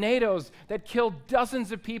tornadoes that kill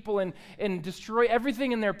dozens of people and destroy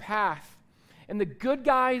everything in their path, and the good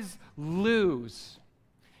guys lose,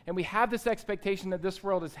 and we have this expectation that this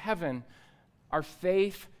world is heaven, our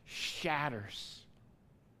faith shatters.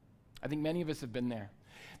 I think many of us have been there.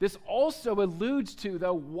 This also alludes to,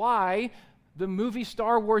 though, why the movie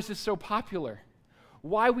Star Wars is so popular.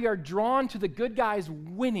 Why we are drawn to the good guys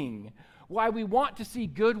winning, why we want to see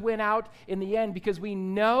good win out in the end, because we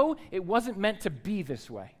know it wasn't meant to be this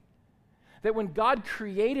way. That when God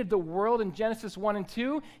created the world in Genesis 1 and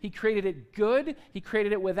 2, he created it good, he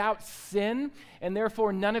created it without sin, and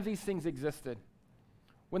therefore none of these things existed.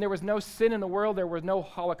 When there was no sin in the world, there was no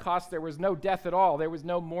Holocaust, there was no death at all, there was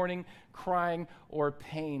no mourning, crying, or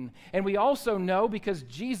pain. And we also know because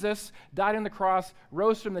Jesus died on the cross,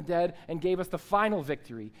 rose from the dead, and gave us the final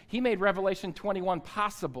victory. He made Revelation 21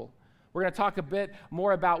 possible. We're going to talk a bit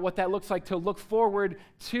more about what that looks like to look forward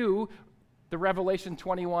to the Revelation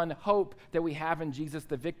 21 hope that we have in Jesus,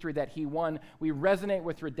 the victory that he won. We resonate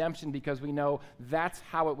with redemption because we know that's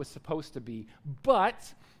how it was supposed to be.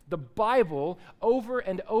 But the Bible, over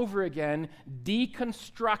and over again,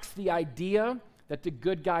 deconstructs the idea that the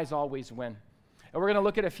good guys always win. And we're going to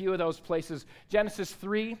look at a few of those places. Genesis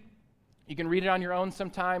 3, you can read it on your own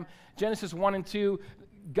sometime. Genesis 1 and 2,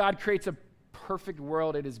 God creates a perfect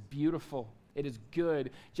world. It is beautiful. It is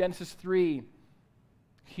good. Genesis 3,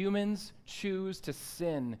 humans choose to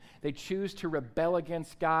sin. They choose to rebel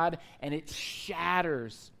against God, and it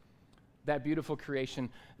shatters that beautiful creation.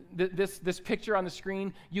 This picture on the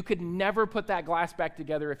screen, you could never put that glass back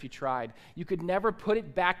together if you tried. You could never put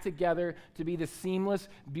it back together to be the seamless,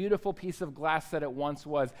 beautiful piece of glass that it once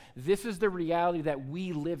was. This is the reality that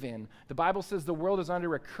we live in. The Bible says the world is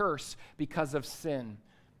under a curse because of sin.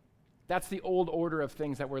 That's the old order of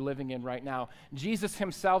things that we're living in right now. Jesus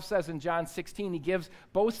himself says in John 16, he gives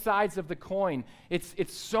both sides of the coin.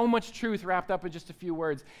 It's so much truth wrapped up in just a few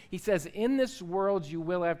words. He says, in this world you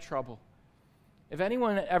will have trouble. If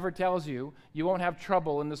anyone ever tells you you won't have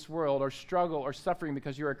trouble in this world or struggle or suffering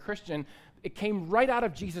because you're a Christian, it came right out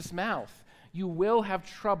of Jesus' mouth. You will have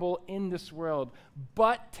trouble in this world,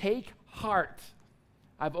 but take heart,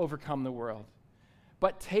 I've overcome the world.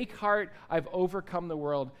 But take heart, I've overcome the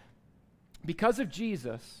world. Because of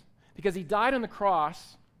Jesus, because he died on the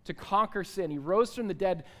cross to conquer sin, he rose from the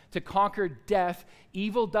dead to conquer death,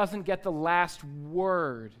 evil doesn't get the last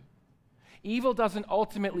word. Evil doesn't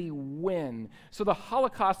ultimately win. So the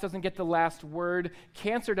Holocaust doesn't get the last word.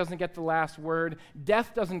 Cancer doesn't get the last word.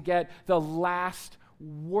 Death doesn't get the last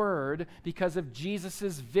word because of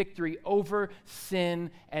Jesus' victory over sin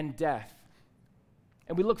and death.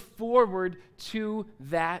 And we look forward to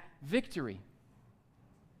that victory.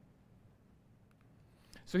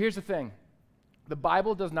 So here's the thing. The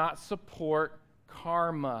Bible does not support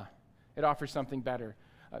karma. It offers something better.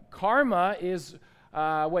 Karma is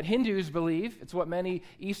what Hindus believe. It's what many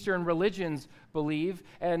Eastern religions believe.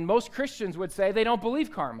 And most Christians would say they don't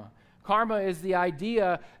believe karma. Karma is the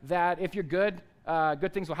idea that if you're good,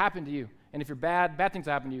 good things will happen to you. And if you're bad, bad things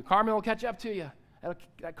will happen to you. Karma will catch up to you.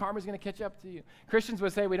 That karma is going to catch up to you. Christians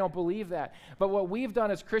would say we don't believe that. But what we've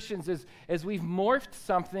done as Christians is we've morphed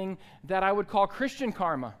something that I would call Christian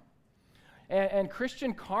karma. And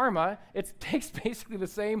Christian karma, it takes basically the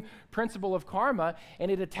same principle of karma,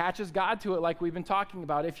 and it attaches God to it like we've been talking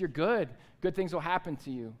about. If you're good, good things will happen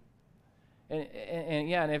to you.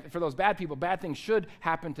 And for those bad people, bad things should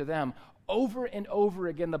happen to them. Over and over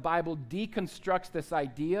again, the Bible deconstructs this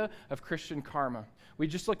idea of Christian karma. We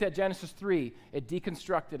just looked at Genesis 3. It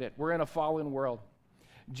deconstructed it. We're in a fallen world.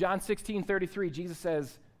 John 16:33, Jesus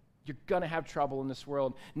says, you're going to have trouble in this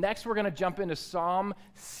world. Next, we're going to jump into Psalm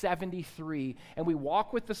 73, and we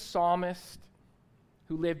walk with the psalmist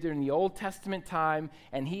who lived during the Old Testament time,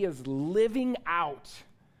 and he is living out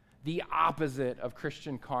the opposite of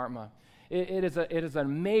Christian karma. It is an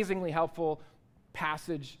amazingly helpful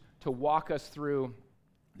passage to walk us through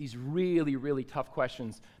these really, really tough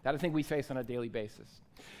questions that I think we face on a daily basis.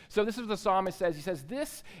 So this is what the psalmist says. He says,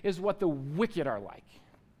 this is what the wicked are like.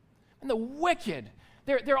 And the wicked,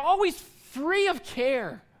 they're always free of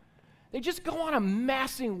care. They just go on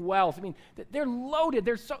amassing wealth. I mean, they're loaded.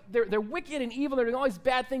 They're wicked and evil. They're doing all these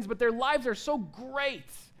bad things, but their lives are so great.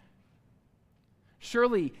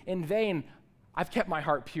 Surely, in vain, I've kept my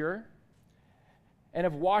heart pure and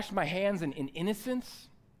have washed my hands in innocence.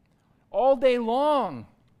 All day long,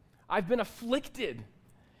 I've been afflicted,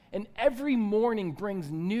 and every morning brings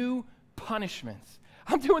new punishments.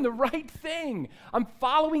 I'm doing the right thing. I'm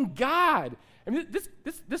following God. I mean,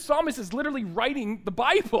 this psalmist is literally writing the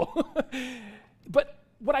Bible. But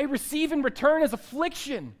what I receive in return is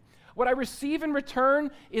affliction. What I receive in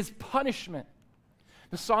return is punishment.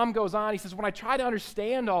 The psalm goes on. He says, when I try to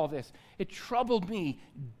understand all this, it troubled me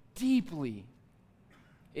deeply.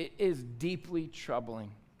 It is deeply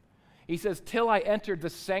troubling. He says, till I entered the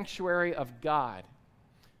sanctuary of God.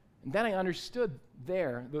 And then I understood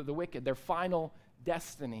the wicked, their final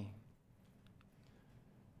destiny.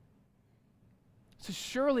 So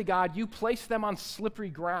surely, God, you place them on slippery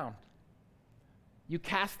ground. You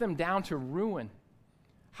cast them down to ruin.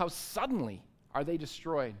 How suddenly are they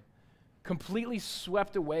destroyed, completely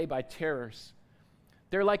swept away by terrors.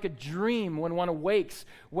 They're like a dream when one awakes.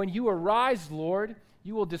 When you arise, Lord,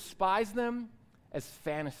 you will despise them as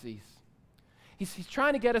fantasies. He's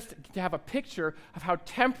trying to get us to have a picture of how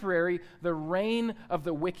temporary the reign of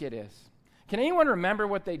the wicked is. Can anyone remember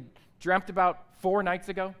what they dreamt about 4 nights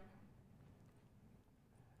ago?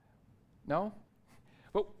 No?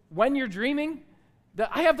 But when you're dreaming,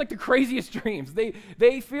 I have like the craziest dreams.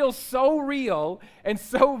 They feel so real and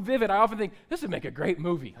so vivid. I often think, this would make a great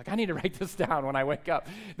movie. Like, I need to write this down when I wake up.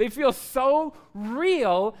 They feel so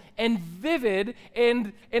real and vivid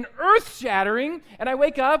and earth-shattering, and I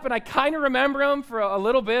wake up and I kind of remember them for a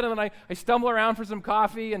little bit, and then I stumble around for some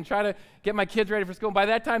coffee and try to get my kids ready for school. By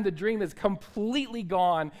that time, the dream is completely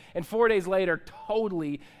gone, and 4 days later,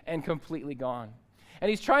 totally and completely gone. And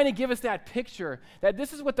he's trying to give us that picture that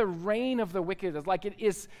this is what the reign of the wicked is like. It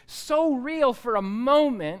is so real for a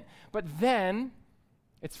moment, but then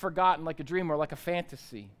it's forgotten like a dream or like a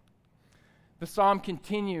fantasy. The psalm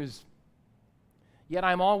continues, yet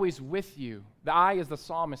I'm always with you. The I is the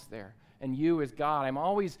psalmist there, and you is God. I'm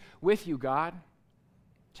always with you, God.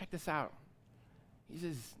 Check this out. He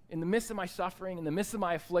says, in the midst of my suffering, in the midst of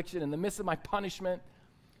my affliction, in the midst of my punishment,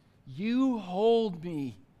 you hold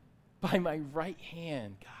me by my right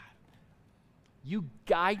hand, God. You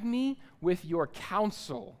guide me with your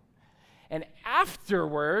counsel, and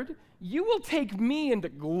afterward, you will take me into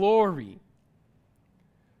glory.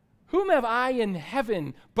 Whom have I in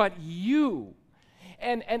heaven but you?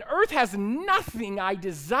 And earth has nothing I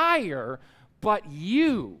desire but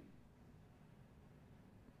you.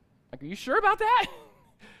 Like, are you sure about that?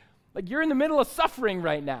 Like, you're in the middle of suffering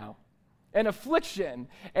right now. And affliction,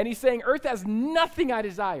 and he's saying, earth has nothing I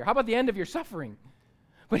desire. How about the end of your suffering?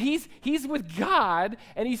 But he's with God,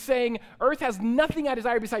 and he's saying, earth has nothing I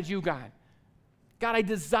desire besides you, God. God, I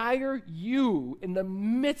desire you in the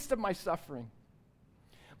midst of my suffering.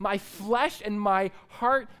 My flesh and my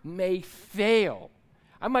heart may fail.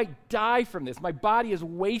 I might die from this. My body is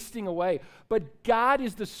wasting away. But God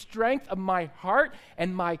is the strength of my heart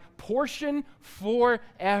and my portion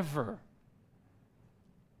forever.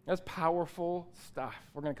 That's powerful stuff.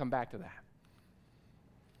 We're going to come back to that.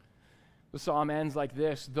 The psalm ends like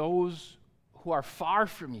this: those who are far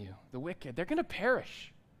from you, the wicked, they're going to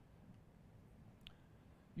perish.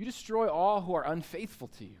 You destroy all who are unfaithful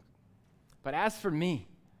to you. But as for me,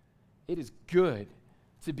 it is good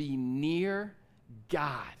to be near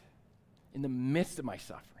God in the midst of my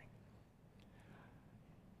suffering.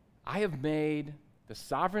 I have made the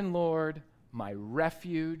sovereign Lord my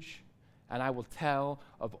refuge, and I will tell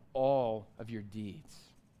of all of your deeds.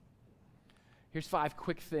 Here's 5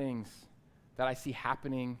 quick things that I see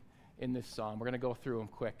happening in this psalm. We're going to go through them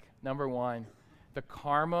quick. Number 1, the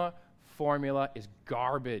karma formula is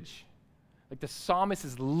garbage. Like, the psalmist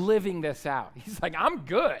is living this out. He's like, I'm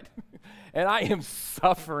good, and I am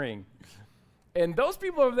suffering. And those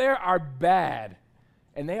people over there are bad,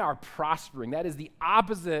 and they are prospering. That is the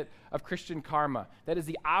opposite of Christian karma. That is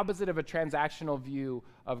the opposite of a transactional view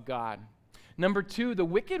of God. Number 2, the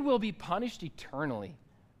wicked will be punished eternally.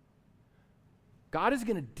 God is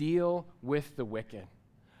going to deal with the wicked.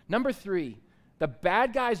 Number 3, the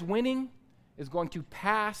bad guys winning is going to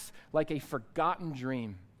pass like a forgotten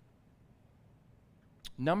dream.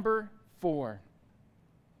 Number 4,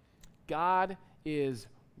 God is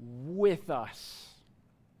with us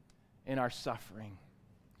in our suffering.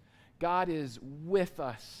 God is with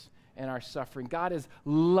us in our suffering. God is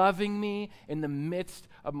loving me in the midst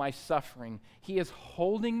of my suffering. He is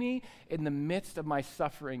holding me in the midst of my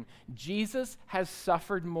suffering. Jesus has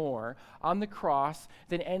suffered more on the cross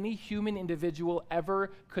than any human individual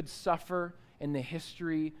ever could suffer in the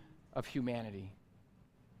history of humanity.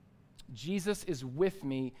 Jesus is with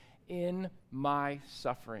me in my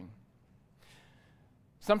suffering.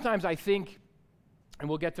 Sometimes I think, and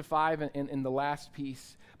we'll get to 5 in the last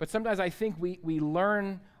piece, but sometimes I think we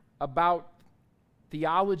learn about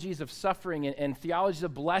theologies of suffering and theologies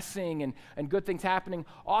of blessing and good things happening,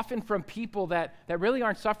 often from people that really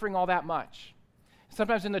aren't suffering all that much.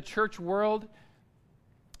 Sometimes in the church world,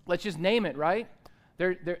 let's just name it, right?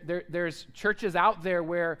 There's churches out there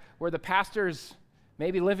where the pastor's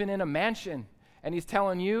maybe living in a mansion, and he's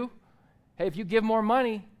telling you, hey, if you give more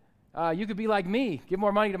money, you could be like me, give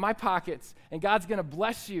more money to my pockets, and God's going to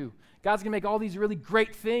bless you. God's going to make all these really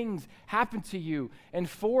great things happen to you and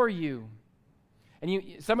for you. And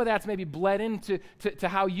some of that's maybe bled into to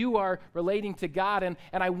how you are relating to God. And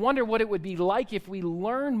I wonder what it would be like if we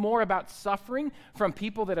learn more about suffering from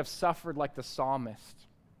people that have suffered like the psalmist.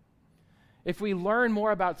 If we learn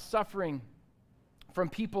more about suffering from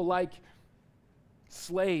people like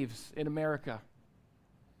slaves in America.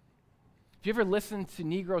 If you ever listened to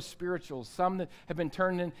Negro spirituals, some that have been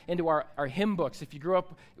turned into our hymn books, if you grew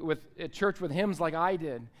up with a church with hymns like I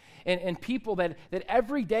did, and people that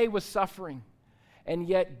every day was suffering, and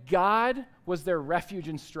yet God was their refuge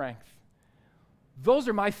and strength. Those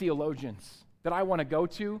are my theologians that I want to go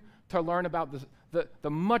to learn about the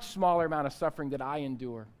much smaller amount of suffering that I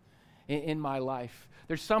endure in my life.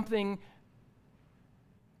 There's something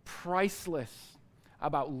priceless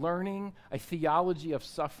about learning a theology of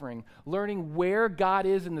suffering, learning where God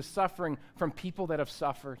is in the suffering from people that have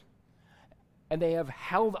suffered. And they have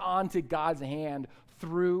held on to God's hand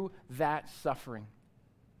through that suffering.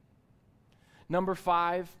 Number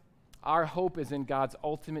 5, our hope is in God's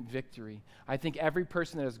ultimate victory. I think every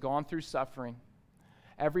person that has gone through suffering,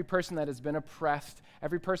 every person that has been oppressed,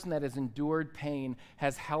 every person that has endured pain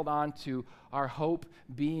has held on to our hope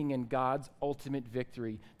being in God's ultimate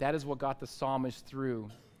victory. That is what got the psalmist through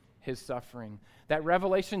his suffering. That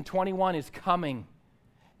Revelation 21 is coming.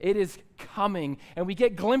 It is coming, and we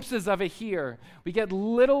get glimpses of it here. We get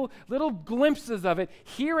little glimpses of it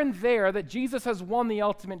here and there that Jesus has won the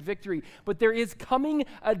ultimate victory. But there is coming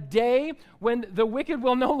a day when the wicked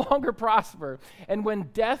will no longer prosper, and when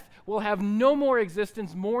death will have no more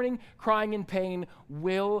existence. Mourning, crying, and pain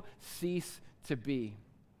will cease to be.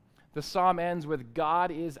 The psalm ends with, God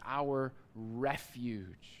is our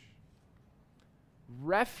refuge.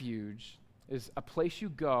 Refuge is a place you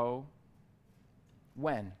go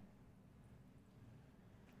when?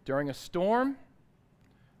 During a storm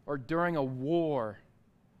or during a war?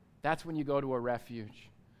 That's when you go to a refuge.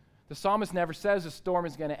 The psalmist never says the storm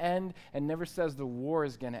is going to end and never says the war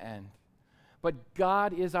is going to end. But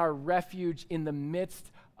God is our refuge in the midst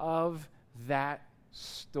of that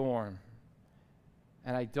storm.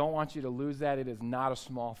 And I don't want you to lose that. It is not a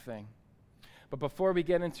small thing. But before we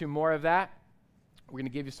get into more of that, we're going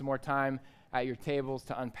to give you some more time at your tables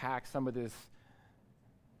to unpack some of this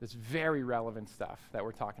very relevant stuff that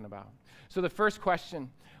we're talking about. So the first question,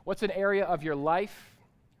 what's an area of your life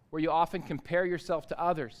where you often compare yourself to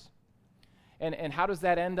others? And how does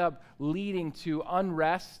that end up leading to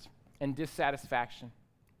unrest and dissatisfaction?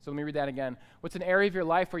 So let me read that again. What's an area of your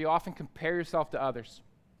life where you often compare yourself to others?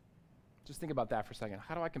 Just think about that for a second.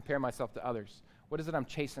 How do I compare myself to others? What is it I'm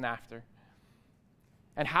chasing after?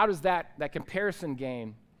 And how does that comparison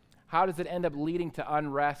game, how does it end up leading to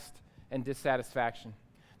unrest and dissatisfaction?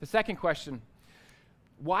 The second question,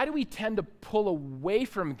 why do we tend to pull away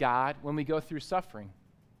from God when we go through suffering?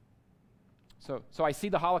 So I see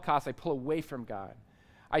the Holocaust, I pull away from God.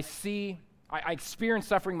 I experience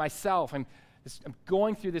suffering myself. I'm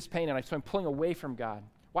going through this pain, so I'm pulling away from God.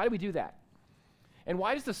 Why do we do that? And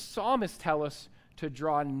why does the psalmist tell us to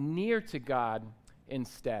draw near to God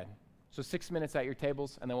instead? So 6 minutes at your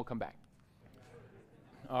tables, and then we'll come back.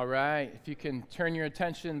 All right, if you can turn your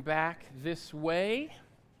attention back this way.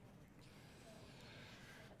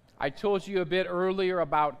 I told you a bit earlier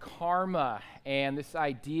about karma and this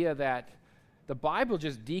idea that the Bible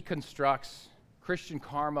just deconstructs Christian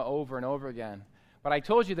karma over and over again. But I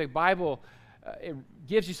told you the Bible, it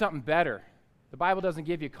gives you something better. The Bible doesn't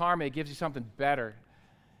give you karma, it gives you something better.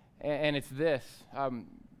 And it's this.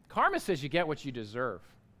 Karma says you get what you deserve.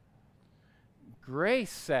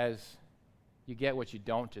 Grace says you get what you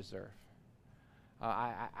don't deserve.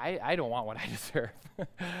 I don't want what I deserve.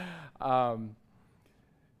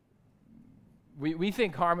 We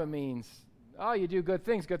think karma means, oh, you do good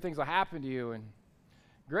things will happen to you. And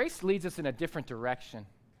grace leads us in a different direction.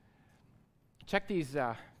 Check these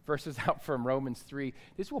verses out from Romans 3.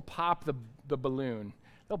 This will pop the balloon.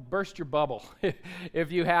 They'll burst your bubble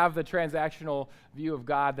if you have the transactional view of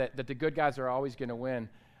God that the good guys are always going to win.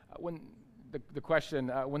 When the question,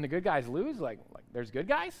 when the good guys lose, like there's good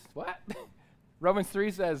guys? What? Romans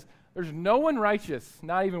 3 says, there's no one righteous,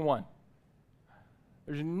 not even one.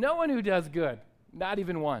 There's no one who does good, not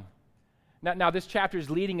even one. Now this chapter is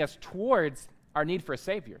leading us towards our need for a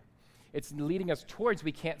Savior. It's leading us towards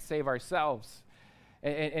we can't save ourselves,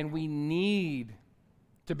 and we need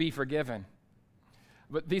to be forgiven.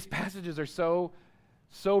 But these passages are so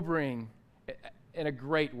sobering in a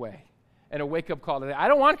great way, and a wake-up call today. I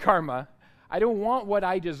don't want karma. I don't want what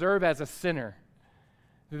I deserve as a sinner.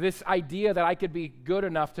 This idea that I could be good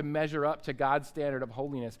enough to measure up to God's standard of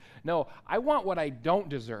holiness. No, I want what I don't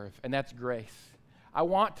deserve, and that's grace. I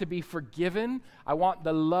want to be forgiven. I want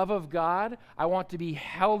the love of God. I want to be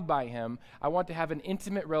held by Him. I want to have an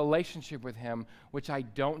intimate relationship with Him, which I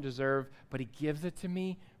don't deserve, but He gives it to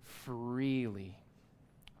me freely.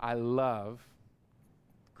 I love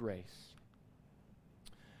grace.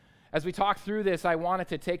 As we talk through this, I wanted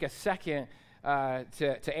to take a second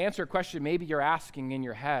to answer a question maybe you're asking in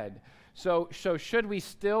your head. So should we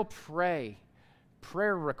still pray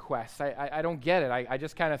prayer requests? I don't get it. I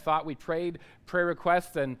just kind of thought we prayed prayer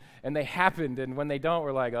requests and they happened, and when they don't,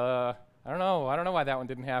 we're like, I don't know why that one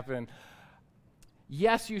didn't happen.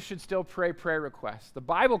 Yes, you should still pray prayer requests. The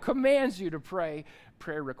Bible commands you to pray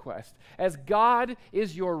prayer requests. As God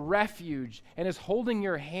is your refuge and is holding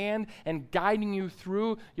your hand and guiding you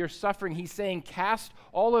through your suffering, He's saying, cast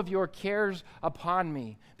all of your cares upon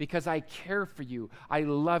me because I care for you. I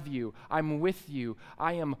love you. I'm with you.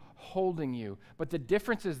 I am holding you. But the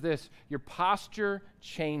difference is this: your posture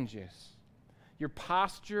changes. Your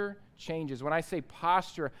posture changes. When I say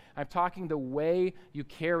posture, I'm talking the way you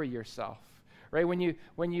carry yourself. Right? When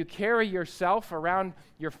you carry yourself around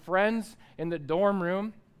your friends in the dorm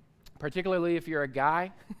room, particularly if you're a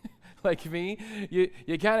guy like me, you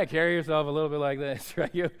kind of carry yourself a little bit like this,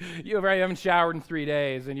 right? You haven't showered in 3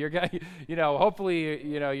 days, and hopefully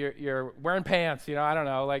you're wearing pants, I don't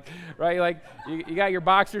know, right? You got your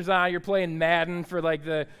boxers on, you're playing Madden for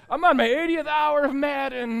I'm on my 80th hour of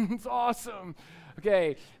Madden. It's awesome.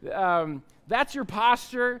 Okay, that's your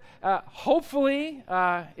posture. Hopefully,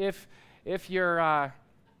 if you're,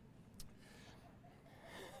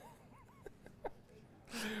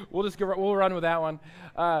 we'll run with that one.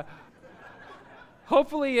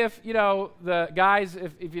 Hopefully, if the guys,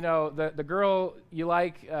 if the girl you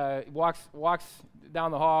like walks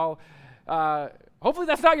down the hall, hopefully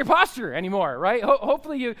that's not your posture anymore, right?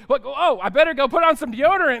 Hopefully you I better go put on some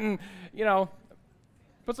deodorant and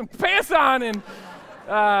put some pants on and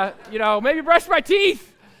maybe brush my teeth.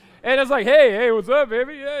 And it's like, hey, what's up,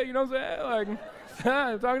 baby? Yeah, you know what I'm saying?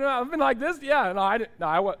 I'm talking about, I've been like this? Yeah,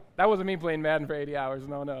 that wasn't me playing Madden for 80 hours.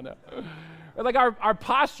 No. But our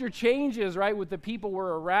posture changes, right, with the people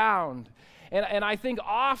we're around. And I think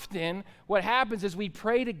often what happens is we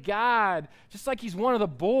pray to God just like He's one of the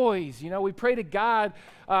boys. We pray to God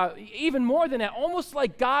even more than that, almost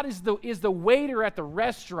like God is the waiter at the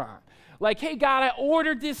restaurant. Like, hey, God, I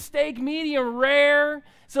ordered this steak medium rare.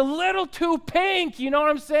 It's a little too pink, you know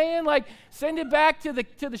what I'm saying? Like, send it back to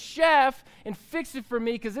the chef and fix it for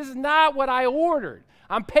me because this is not what I ordered.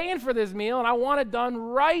 I'm paying for this meal, and I want it done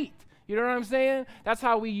right. You know what I'm saying? That's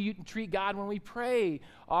how we treat God when we pray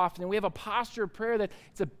often. And we have a posture of prayer that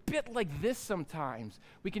it's a bit like this sometimes.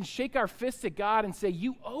 We can shake our fists at God and say,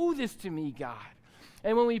 you owe this to me, God.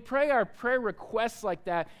 And when we pray our prayer requests like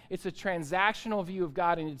that, it's a transactional view of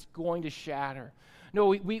God, and it's going to shatter. No,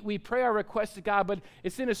 we pray our requests to God, but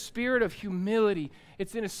it's in a spirit of humility.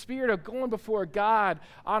 It's in a spirit of going before God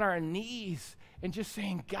on our knees and just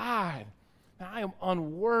saying, God, I am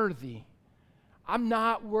unworthy. I'm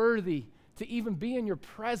not worthy to even be in your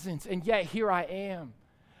presence, and yet here I am.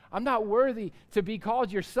 I'm not worthy to be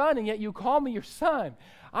called your son, and yet you call me your son.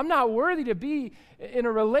 I'm not worthy to be in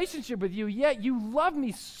a relationship with you, yet you love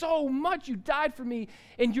me so much. You died for me,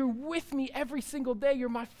 and you're with me every single day. You're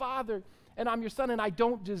my father, and I'm your son, and I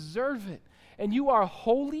don't deserve it. And you are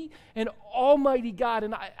holy and almighty God,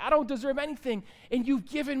 and I don't deserve anything, and you've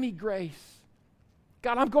given me grace.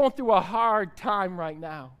 God, I'm going through a hard time right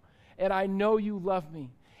now, and I know you love me,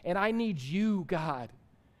 and I need you, God.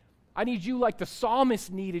 I need you like the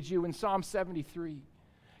psalmist needed you in Psalm 73.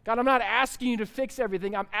 God, I'm not asking you to fix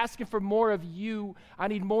everything. I'm asking for more of you. I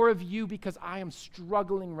need more of you because I am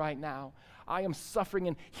struggling right now. I am suffering,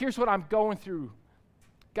 and here's what I'm going through.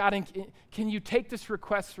 God, can you take this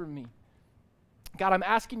request from me? God, I'm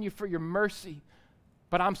asking you for your mercy,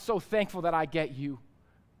 but I'm so thankful that I get you.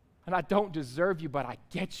 And I don't deserve you, but I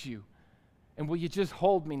get you. And will you just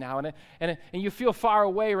hold me now? And you feel far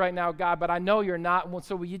away right now, God, but I know you're not.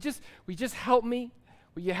 So will you just help me?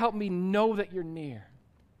 Will you help me know that you're near?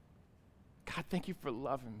 God, thank you for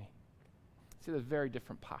loving me. See, there's a very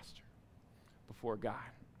different posture before God.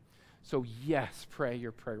 So yes, pray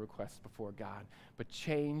your prayer requests before God, but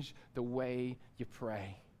change the way you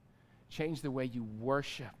pray. Change the way you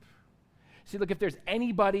worship. See, look, if there's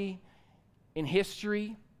anybody in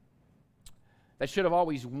history that should have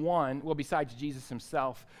always won, well, besides Jesus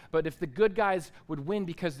himself, but if the good guys would win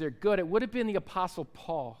because they're good, it would have been the Apostle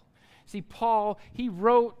Paul. See, Paul, he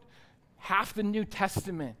wrote half the New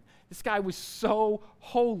Testament. This guy was so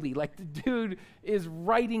holy. Like, the dude is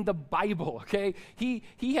writing the Bible, okay? He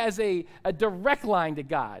has a direct line to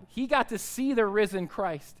God. He got to see the risen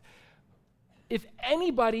Christ. If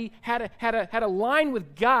anybody had a line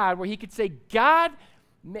with God where he could say, God,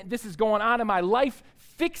 this is going on in my life,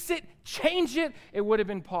 fix it, change it, it would have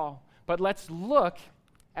been Paul. But let's look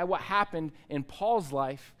at what happened in Paul's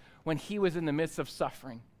life when he was in the midst of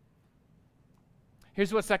suffering.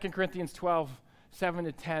 Here's what 2 Corinthians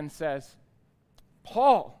 12:7-10 says.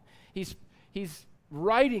 Paul, he's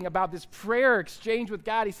writing about this prayer exchange with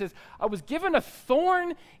God. He says, I was given a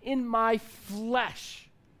thorn in my flesh,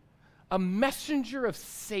 a messenger of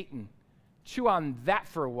Satan. Chew on that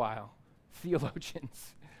for a while,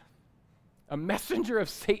 theologians. A messenger of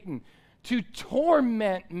Satan to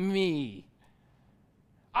torment me.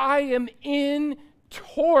 I am in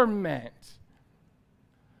torment.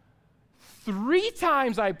 3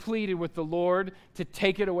 times I pleaded with the Lord to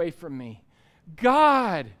take it away from me.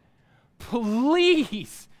 God,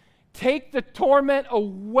 please take the torment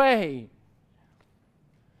away.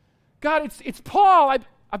 God, it's Paul.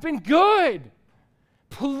 I've been good.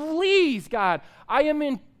 Please, God, I am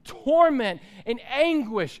in torment and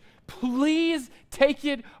anguish. Please take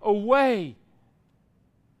it away.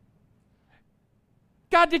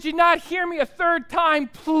 God, did you not hear me a 3rd time?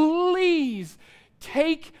 Please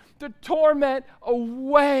take the torment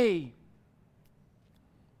away.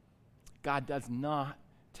 God does not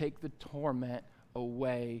take the torment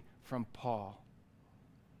away from Paul.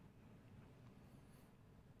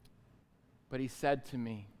 But he said to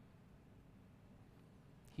me,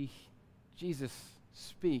 Jesus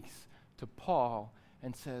speaks to Paul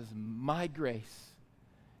and says, my grace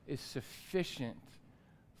is sufficient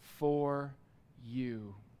for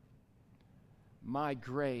you. My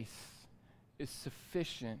grace is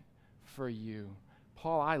sufficient for you.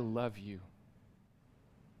 Paul, I love you.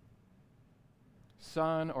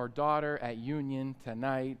 Son or daughter at Union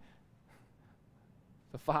tonight,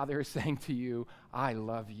 the Father is saying to you, I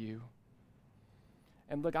love you.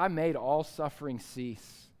 And look, I made all suffering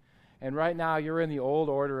cease. And right now, you're in the old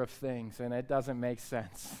order of things, and it doesn't make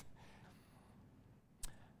sense.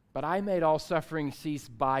 But I made all suffering cease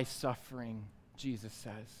by suffering, Jesus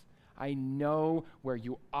says. I know where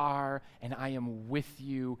you are, and I am with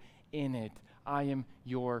you in it. I am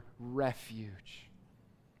your refuge.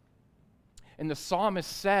 And the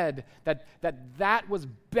psalmist said that was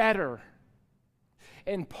better.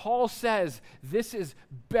 And Paul says this is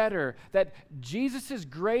better, that Jesus'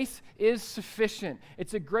 grace is sufficient.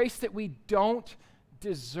 It's a grace that we don't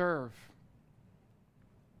deserve.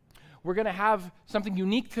 We're going to have something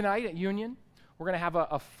unique tonight at Union. We're going to have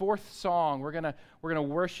a 4th song. We're going to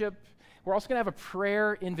worship. We're also going to have a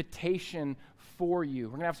prayer invitation for you.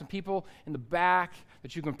 We're going to have some people in the back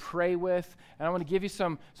that you can pray with. And I want to give you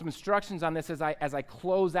some instructions on this as I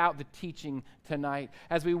close out the teaching tonight.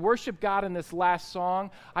 As we worship God in this last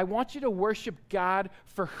song, I want you to worship God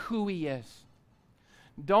for who he is.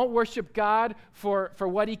 Don't worship God for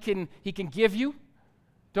what he can give you.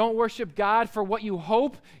 Don't worship God for what you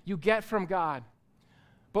hope you get from God.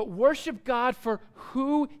 But worship God for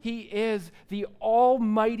who he is, the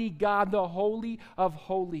Almighty God, the Holy of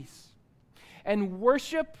Holies. And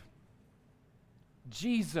worship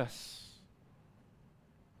Jesus,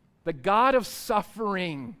 the God of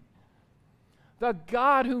suffering, the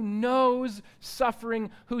God who knows suffering,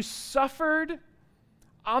 who suffered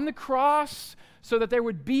on the cross so that there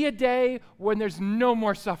would be a day when there's no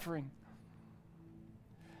more suffering.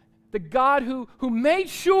 The God who made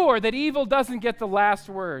sure that evil doesn't get the last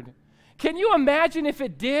word. Can you imagine if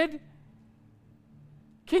it did?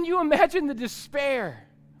 Can you imagine the despair?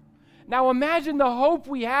 Now imagine the hope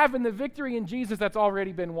we have in the victory in Jesus that's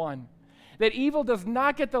already been won. That evil does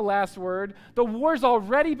not get the last word. The war's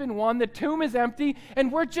already been won. The tomb is empty, and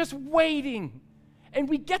we're just waiting. And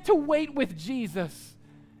we get to wait with Jesus.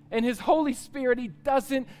 And his Holy Spirit, he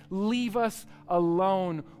doesn't leave us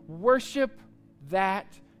alone. Worship that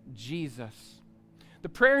Jesus. The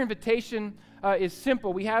prayer invitation is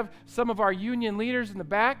simple. We have some of our union leaders in the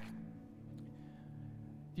back.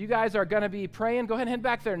 If you guys are going to be praying, go ahead and head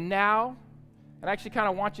back there now. And I actually kind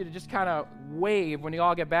of want you to just kind of wave when you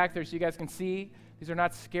all get back there so you guys can see. These are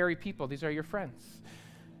not scary people. These are your friends.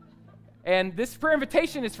 And this prayer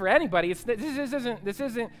invitation is for anybody. This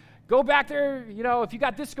isn't go back there, if you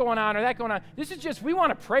got this going on or that going on. This is just, we want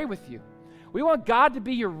to pray with you. We want God to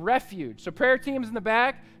be your refuge. So prayer teams in the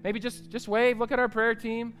back, maybe just wave, look at our prayer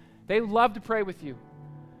team. They love to pray with you.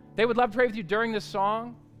 They would love to pray with you during this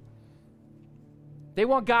song. They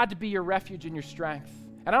want God to be your refuge and your strength.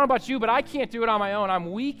 And I don't know about you, but I can't do it on my own.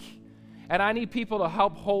 I'm weak, and I need people to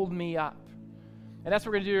help hold me up. And that's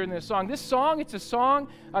what we're going to do during this song. This song, it's a song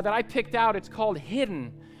that I picked out. It's called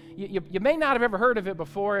Hidden. You may not have ever heard of it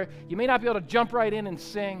before. You may not be able to jump right in and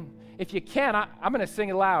sing. If you can, I'm going to sing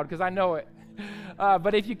it loud because I know it.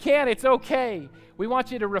 But if you can, it's okay. We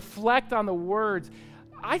want you to reflect on the words.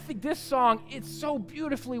 I think this song, it so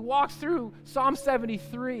beautifully walks through Psalm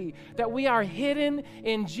 73, that we are hidden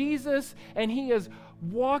in Jesus, and he is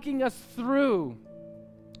walking us through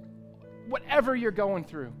whatever you're going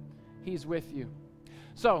through. He's with you.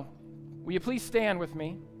 So, will you please stand with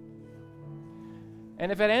me?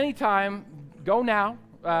 And if at any time, go now,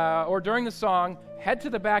 or during the song, head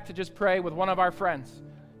to the back to just pray with one of our friends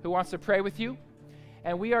who wants to pray with you.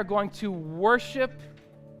 And we are going to worship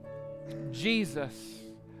Jesus,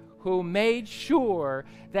 who made sure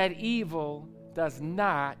that evil does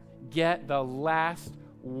not get the last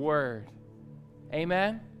word.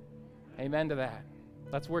 Amen? Amen to that.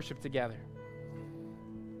 Let's worship together.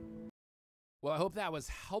 Well, I hope that was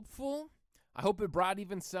helpful. I hope it brought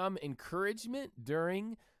even some encouragement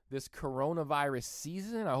during this coronavirus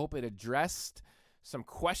season. I hope it addressed some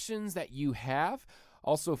questions that you have.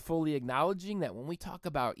 Also fully acknowledging that when we talk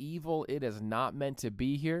about evil, it is not meant to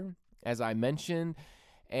be here, as I mentioned,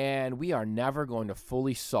 and we are never going to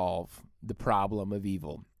fully solve the problem of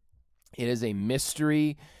evil. It is a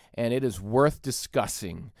mystery, and it is worth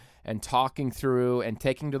discussing and talking through and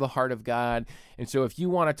taking to the heart of God. And so if you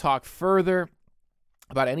want to talk further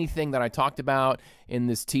about anything that I talked about in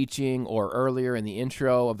this teaching or earlier in the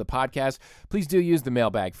intro of the podcast, please do use the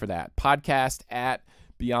mailbag for that.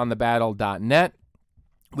 podcast@beyondthebattle.net.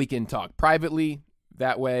 We can talk privately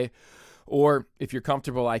that way, or if you're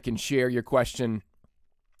comfortable, I can share your question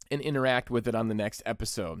and interact with it on the next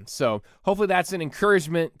episode. So hopefully that's an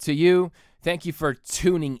encouragement to you. Thank you for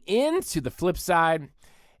tuning in to The Flip Side,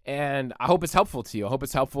 and I hope it's helpful to you. I hope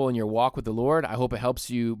it's helpful in your walk with the Lord. I hope it helps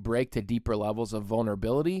you break to deeper levels of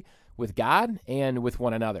vulnerability with God and with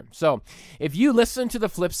one another. So if you listen to The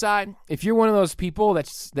Flip Side, if you're one of those people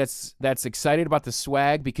that's excited about the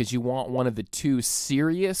swag because you want one of the two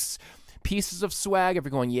serious pieces of swag, if you're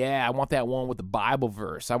going, yeah, I want that one with the Bible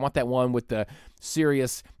verse, I want that one with the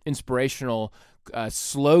serious inspirational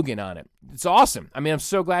slogan on it, it's awesome. I mean, I'm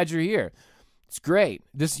so glad you're here. It's great.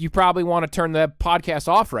 You probably want to turn the podcast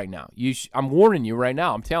off right now. I'm warning you right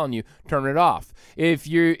now. I'm telling you, turn it off. If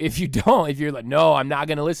you're like, no, I'm not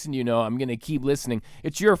going to listen to you. No, I'm going to keep listening.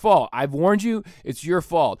 It's your fault. I've warned you. It's your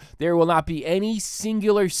fault. There will not be any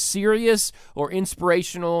singular serious or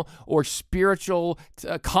inspirational or spiritual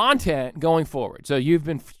content going forward. So you've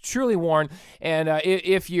been truly warned. And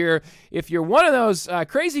if you're one of those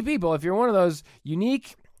crazy people, if you're one of those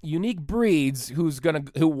unique Unique Breeds who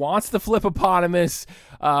wants the Flipopotamus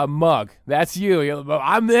mug. That's you.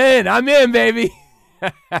 I'm in, baby.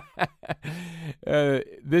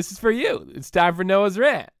 This is for you. It's time for Noah's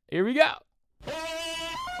Rant. Here we go.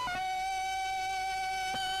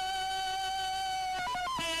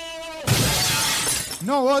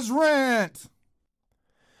 Noah's Rant.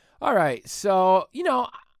 All right, so,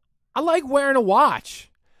 I like wearing a watch.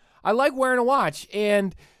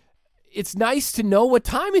 And it's nice to know what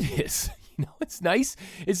time it is. It's nice.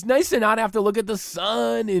 It's nice to not have to look at the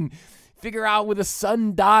sun and figure out with a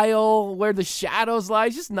sundial where the shadows lie.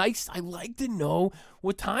 It's just nice. I like to know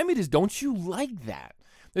what time it is. Don't you like that?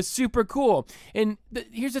 That's super cool. And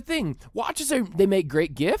here's the thing: watches they make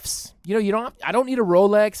great gifts. I don't need a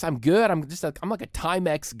Rolex. I'm good. I'm like a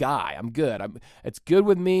Timex guy. I'm good. It's good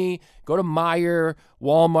with me. Go to Meijer,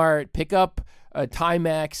 Walmart, pick up a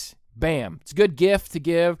Timex. Bam. It's a good gift to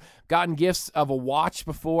give. Gotten gifts of a watch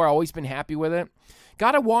before. Always been happy with it.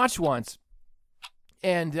 Got a watch once,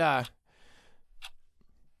 and I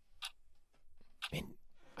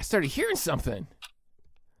started hearing something.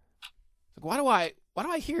 Like, why do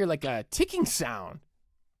I hear like a ticking sound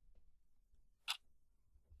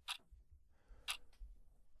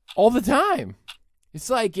all the time? It's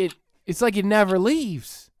like it never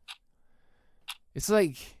leaves. It's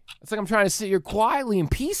like I'm trying to sit here quietly and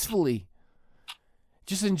peacefully,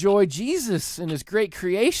 just enjoy Jesus and his great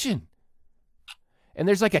creation. And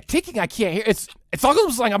there's like a ticking I can't hear. It's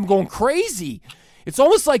almost like I'm going crazy. It's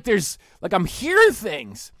almost like I'm hearing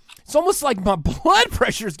things. It's almost like my blood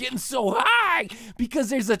pressure is getting so high because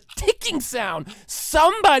there's a ticking sound.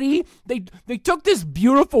 Somebody, they took this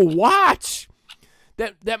beautiful watch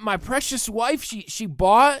that my precious wife she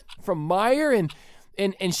bought from Meijer,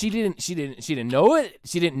 and she didn't know it.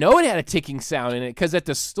 She didn't know it had a ticking sound in it, because at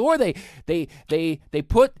the store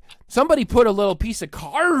somebody put a little piece of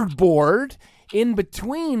cardboard in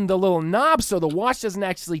between the little knob so the watch doesn't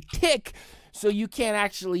actually tick. So you can't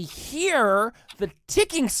actually hear the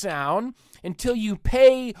ticking sound until you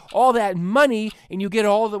pay all that money and you get it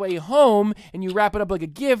all the way home and you wrap it up like a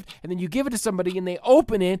gift, and then you give it to somebody and they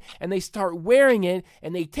open it and they start wearing it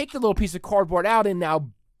and they take the little piece of cardboard out and now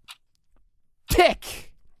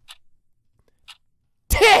tick.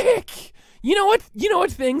 Tick. You know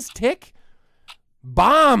what things tick?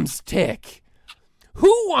 Bombs tick.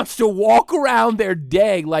 Who wants to walk around their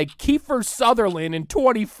day like Kiefer Sutherland in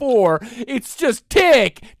 24? It's just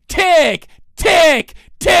tick, tick, tick,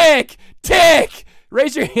 tick, tick.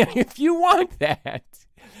 Raise your hand if you want that.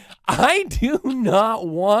 I do not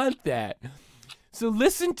want that. So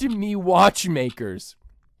listen to me, watchmakers.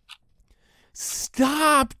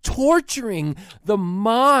 Stop torturing the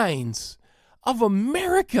minds of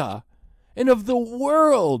America and of the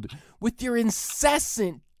world with your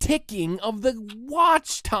incessant ticking of the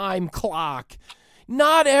watch time clock.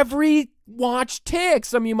 Not every watch ticks.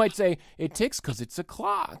 Some of you might say, it ticks because it's a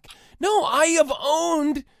clock. No, I have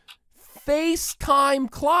owned FaceTime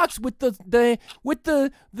clocks with the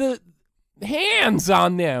hands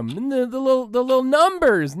on them and the little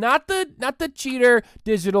numbers, not the cheater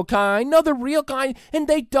digital kind, no, the real kind, and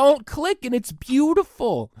they don't click, and it's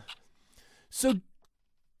beautiful. So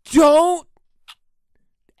don't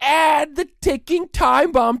add the ticking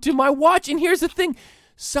time bomb to my watch. And here's the thing: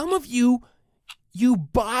 some of you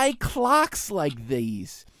buy clocks like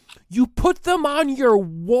these. You put them on your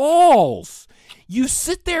walls. You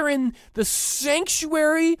sit there in the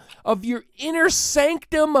sanctuary of your inner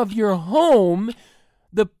sanctum of your home,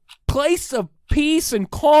 the place of peace and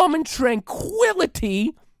calm and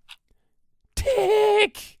tranquility.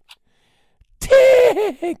 Tick,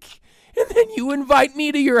 tick. And then you invite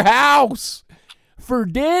me to your house for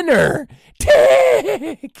dinner.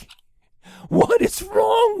 Tick. What is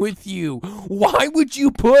wrong with you? Why would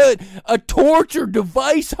you put a torture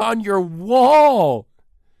device on your wall?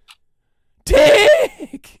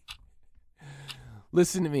 Tick.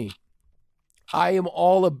 Listen to me. I am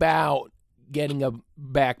all about getting a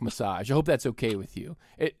back massage. I hope that's okay with you.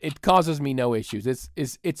 It causes me no issues.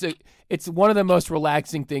 It's one of the most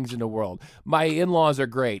relaxing things in the world. My in-laws are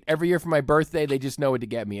great. Every year for my birthday, they just know what to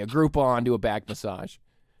get me. A Groupon to a back massage.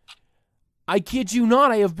 I kid you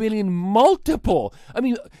not, I have been in multiple. I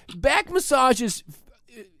mean, back massages,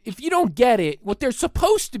 if you don't get it, what they're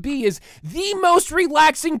supposed to be is the most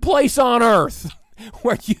relaxing place on earth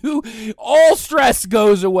where all stress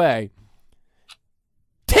goes away.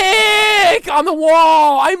 Tick on the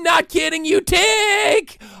wall. I'm not kidding you.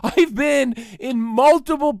 Tick. I've been in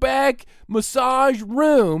multiple back massage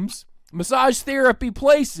rooms, massage therapy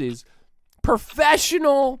places,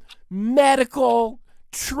 professional, medical,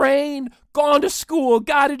 trained, gone to school,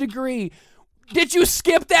 got a degree. Did you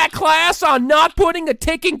skip that class on not putting a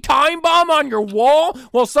ticking time bomb on your wall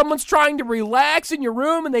while someone's trying to relax in your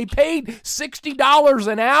room and they paid $60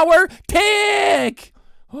 an hour? Tick!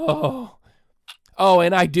 Oh,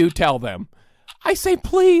 and I do tell them. I say,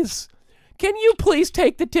 please, can you please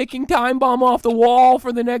take the ticking time bomb off the wall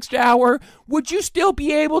for the next hour? Would you still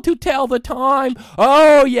be able to tell the time?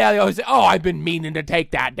 Oh, yeah. I've been meaning to take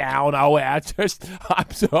that down. Oh, yeah,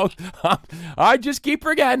 I just keep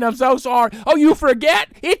forgetting. I'm so sorry. Oh, you forget?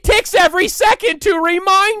 It ticks every second to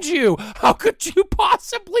remind you. How could you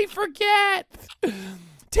possibly forget?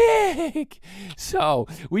 Tick. So,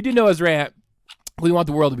 we do Noah's Rant. We want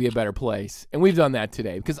the world to be a better place, and we've done that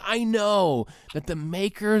today because I know that the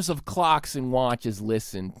makers of clocks and watches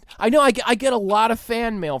listen. I know I get a lot of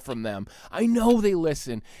fan mail from them. I know they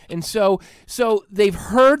listen, and so they've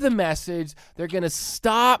heard the message. They're going to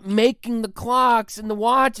stop making the clocks and the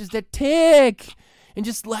watches that tick and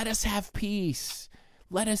just let us have peace.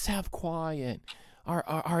 Let us have quiet.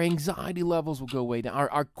 Our anxiety levels will go way down.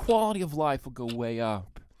 Our quality of life will go way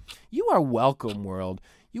up. You are welcome, world.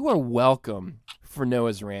 You are welcome for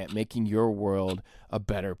Noah's Rant, making your world a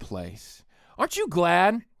better place. Aren't you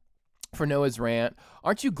glad for Noah's Rant?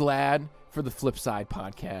 Aren't you glad for the Flip Side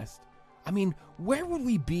podcast? I mean, where would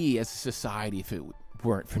we be as a society if it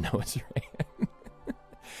weren't for Noah's Rant?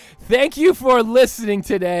 Thank you for listening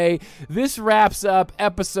today. This wraps up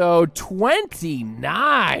episode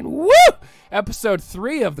 29. Woo! Episode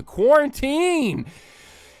 3 of the quarantine.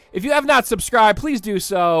 If you have not subscribed, please do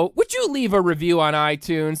so. Would you leave a review on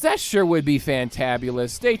iTunes? That sure would be fantabulous.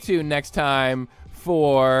 Stay tuned next time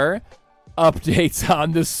for updates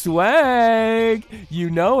on the swag. You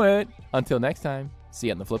know it. Until next time, see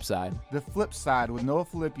you on the flip side. The Flip Side with Noah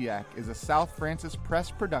Filipiak is a South Francis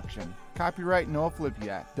Press production. Copyright Noah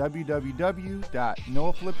Filipiak.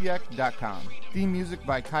 www.noahfilipiak.com. Theme music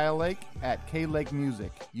by Kyle Lake at K-Lake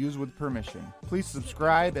Music. Used with permission. Please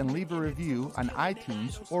subscribe and leave a review on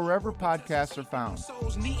iTunes or wherever podcasts are found.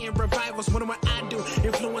 Souls needing revivals, what I do?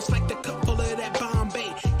 Influence like the cup full of that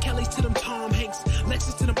Bombay. Kelly's to them Tom Hanks,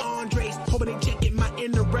 Lexus to them Andres. Hoping they jacket my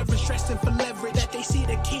inner reverence, stressing for leverage. That they see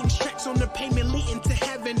the king's tracks on the pavement leading to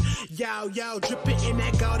heaven. Yo, dripping in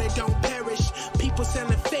that gold that don't perish. People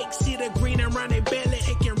selling fake, see the green around their belly.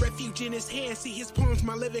 Taking refuge in his hands, see his palms,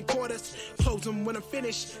 my living quarters. Close them when I'm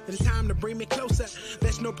finished, it's time to bring me closer.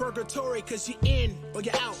 There's no purgatory, cause you're in or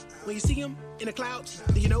you're out. When you see him in the clouds,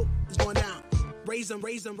 then you know it's going down. Raise them.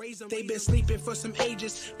 They've been sleeping for some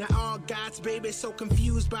ages. Now all God's babies so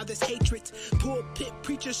confused by this hatred. Pulpit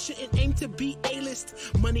preachers shouldn't aim to be A-list.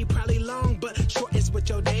 Money probably long, but short is what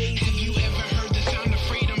your days. Have you ever heard the sound of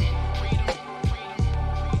freedom?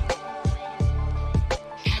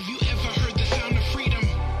 Have you ever heard the sound of freedom?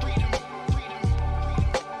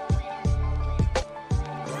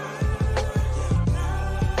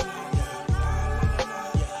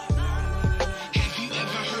 Have you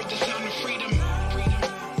ever heard the sound of freedom?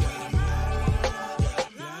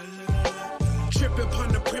 Trip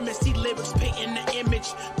upon the premise, see lyrics painting the image,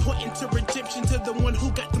 pointing to redemption to the one who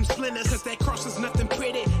got them splinters. Cause that cross is nothing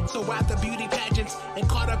pretty, so why the beauty pageants and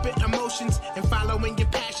caught up in emotions and following your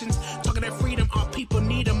passions. Talking that freedom, all people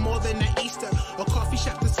need them more than an Easter or coffee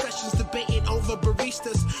shop discussions, debating over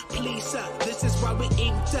baristas. Please, sir, this is why we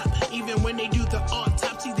inked up. Even when they do the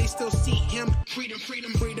autopsy, they still see him.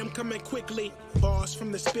 Freedom coming quickly. Bars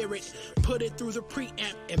from the spirit, put it through the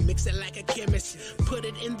preamp and mix it like a chemist. Put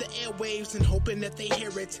it in the airwaves and hoping that they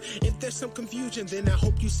hear it. If there's some confusion, then I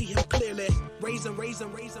hope you see him clearly. Raise them.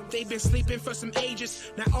 They've been sleeping for some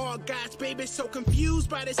ages. Now all God's babies so confused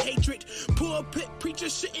by this hatred. Pulpit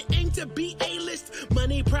preachers shouldn't aim to be A-list.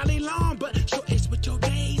 Money probably long, but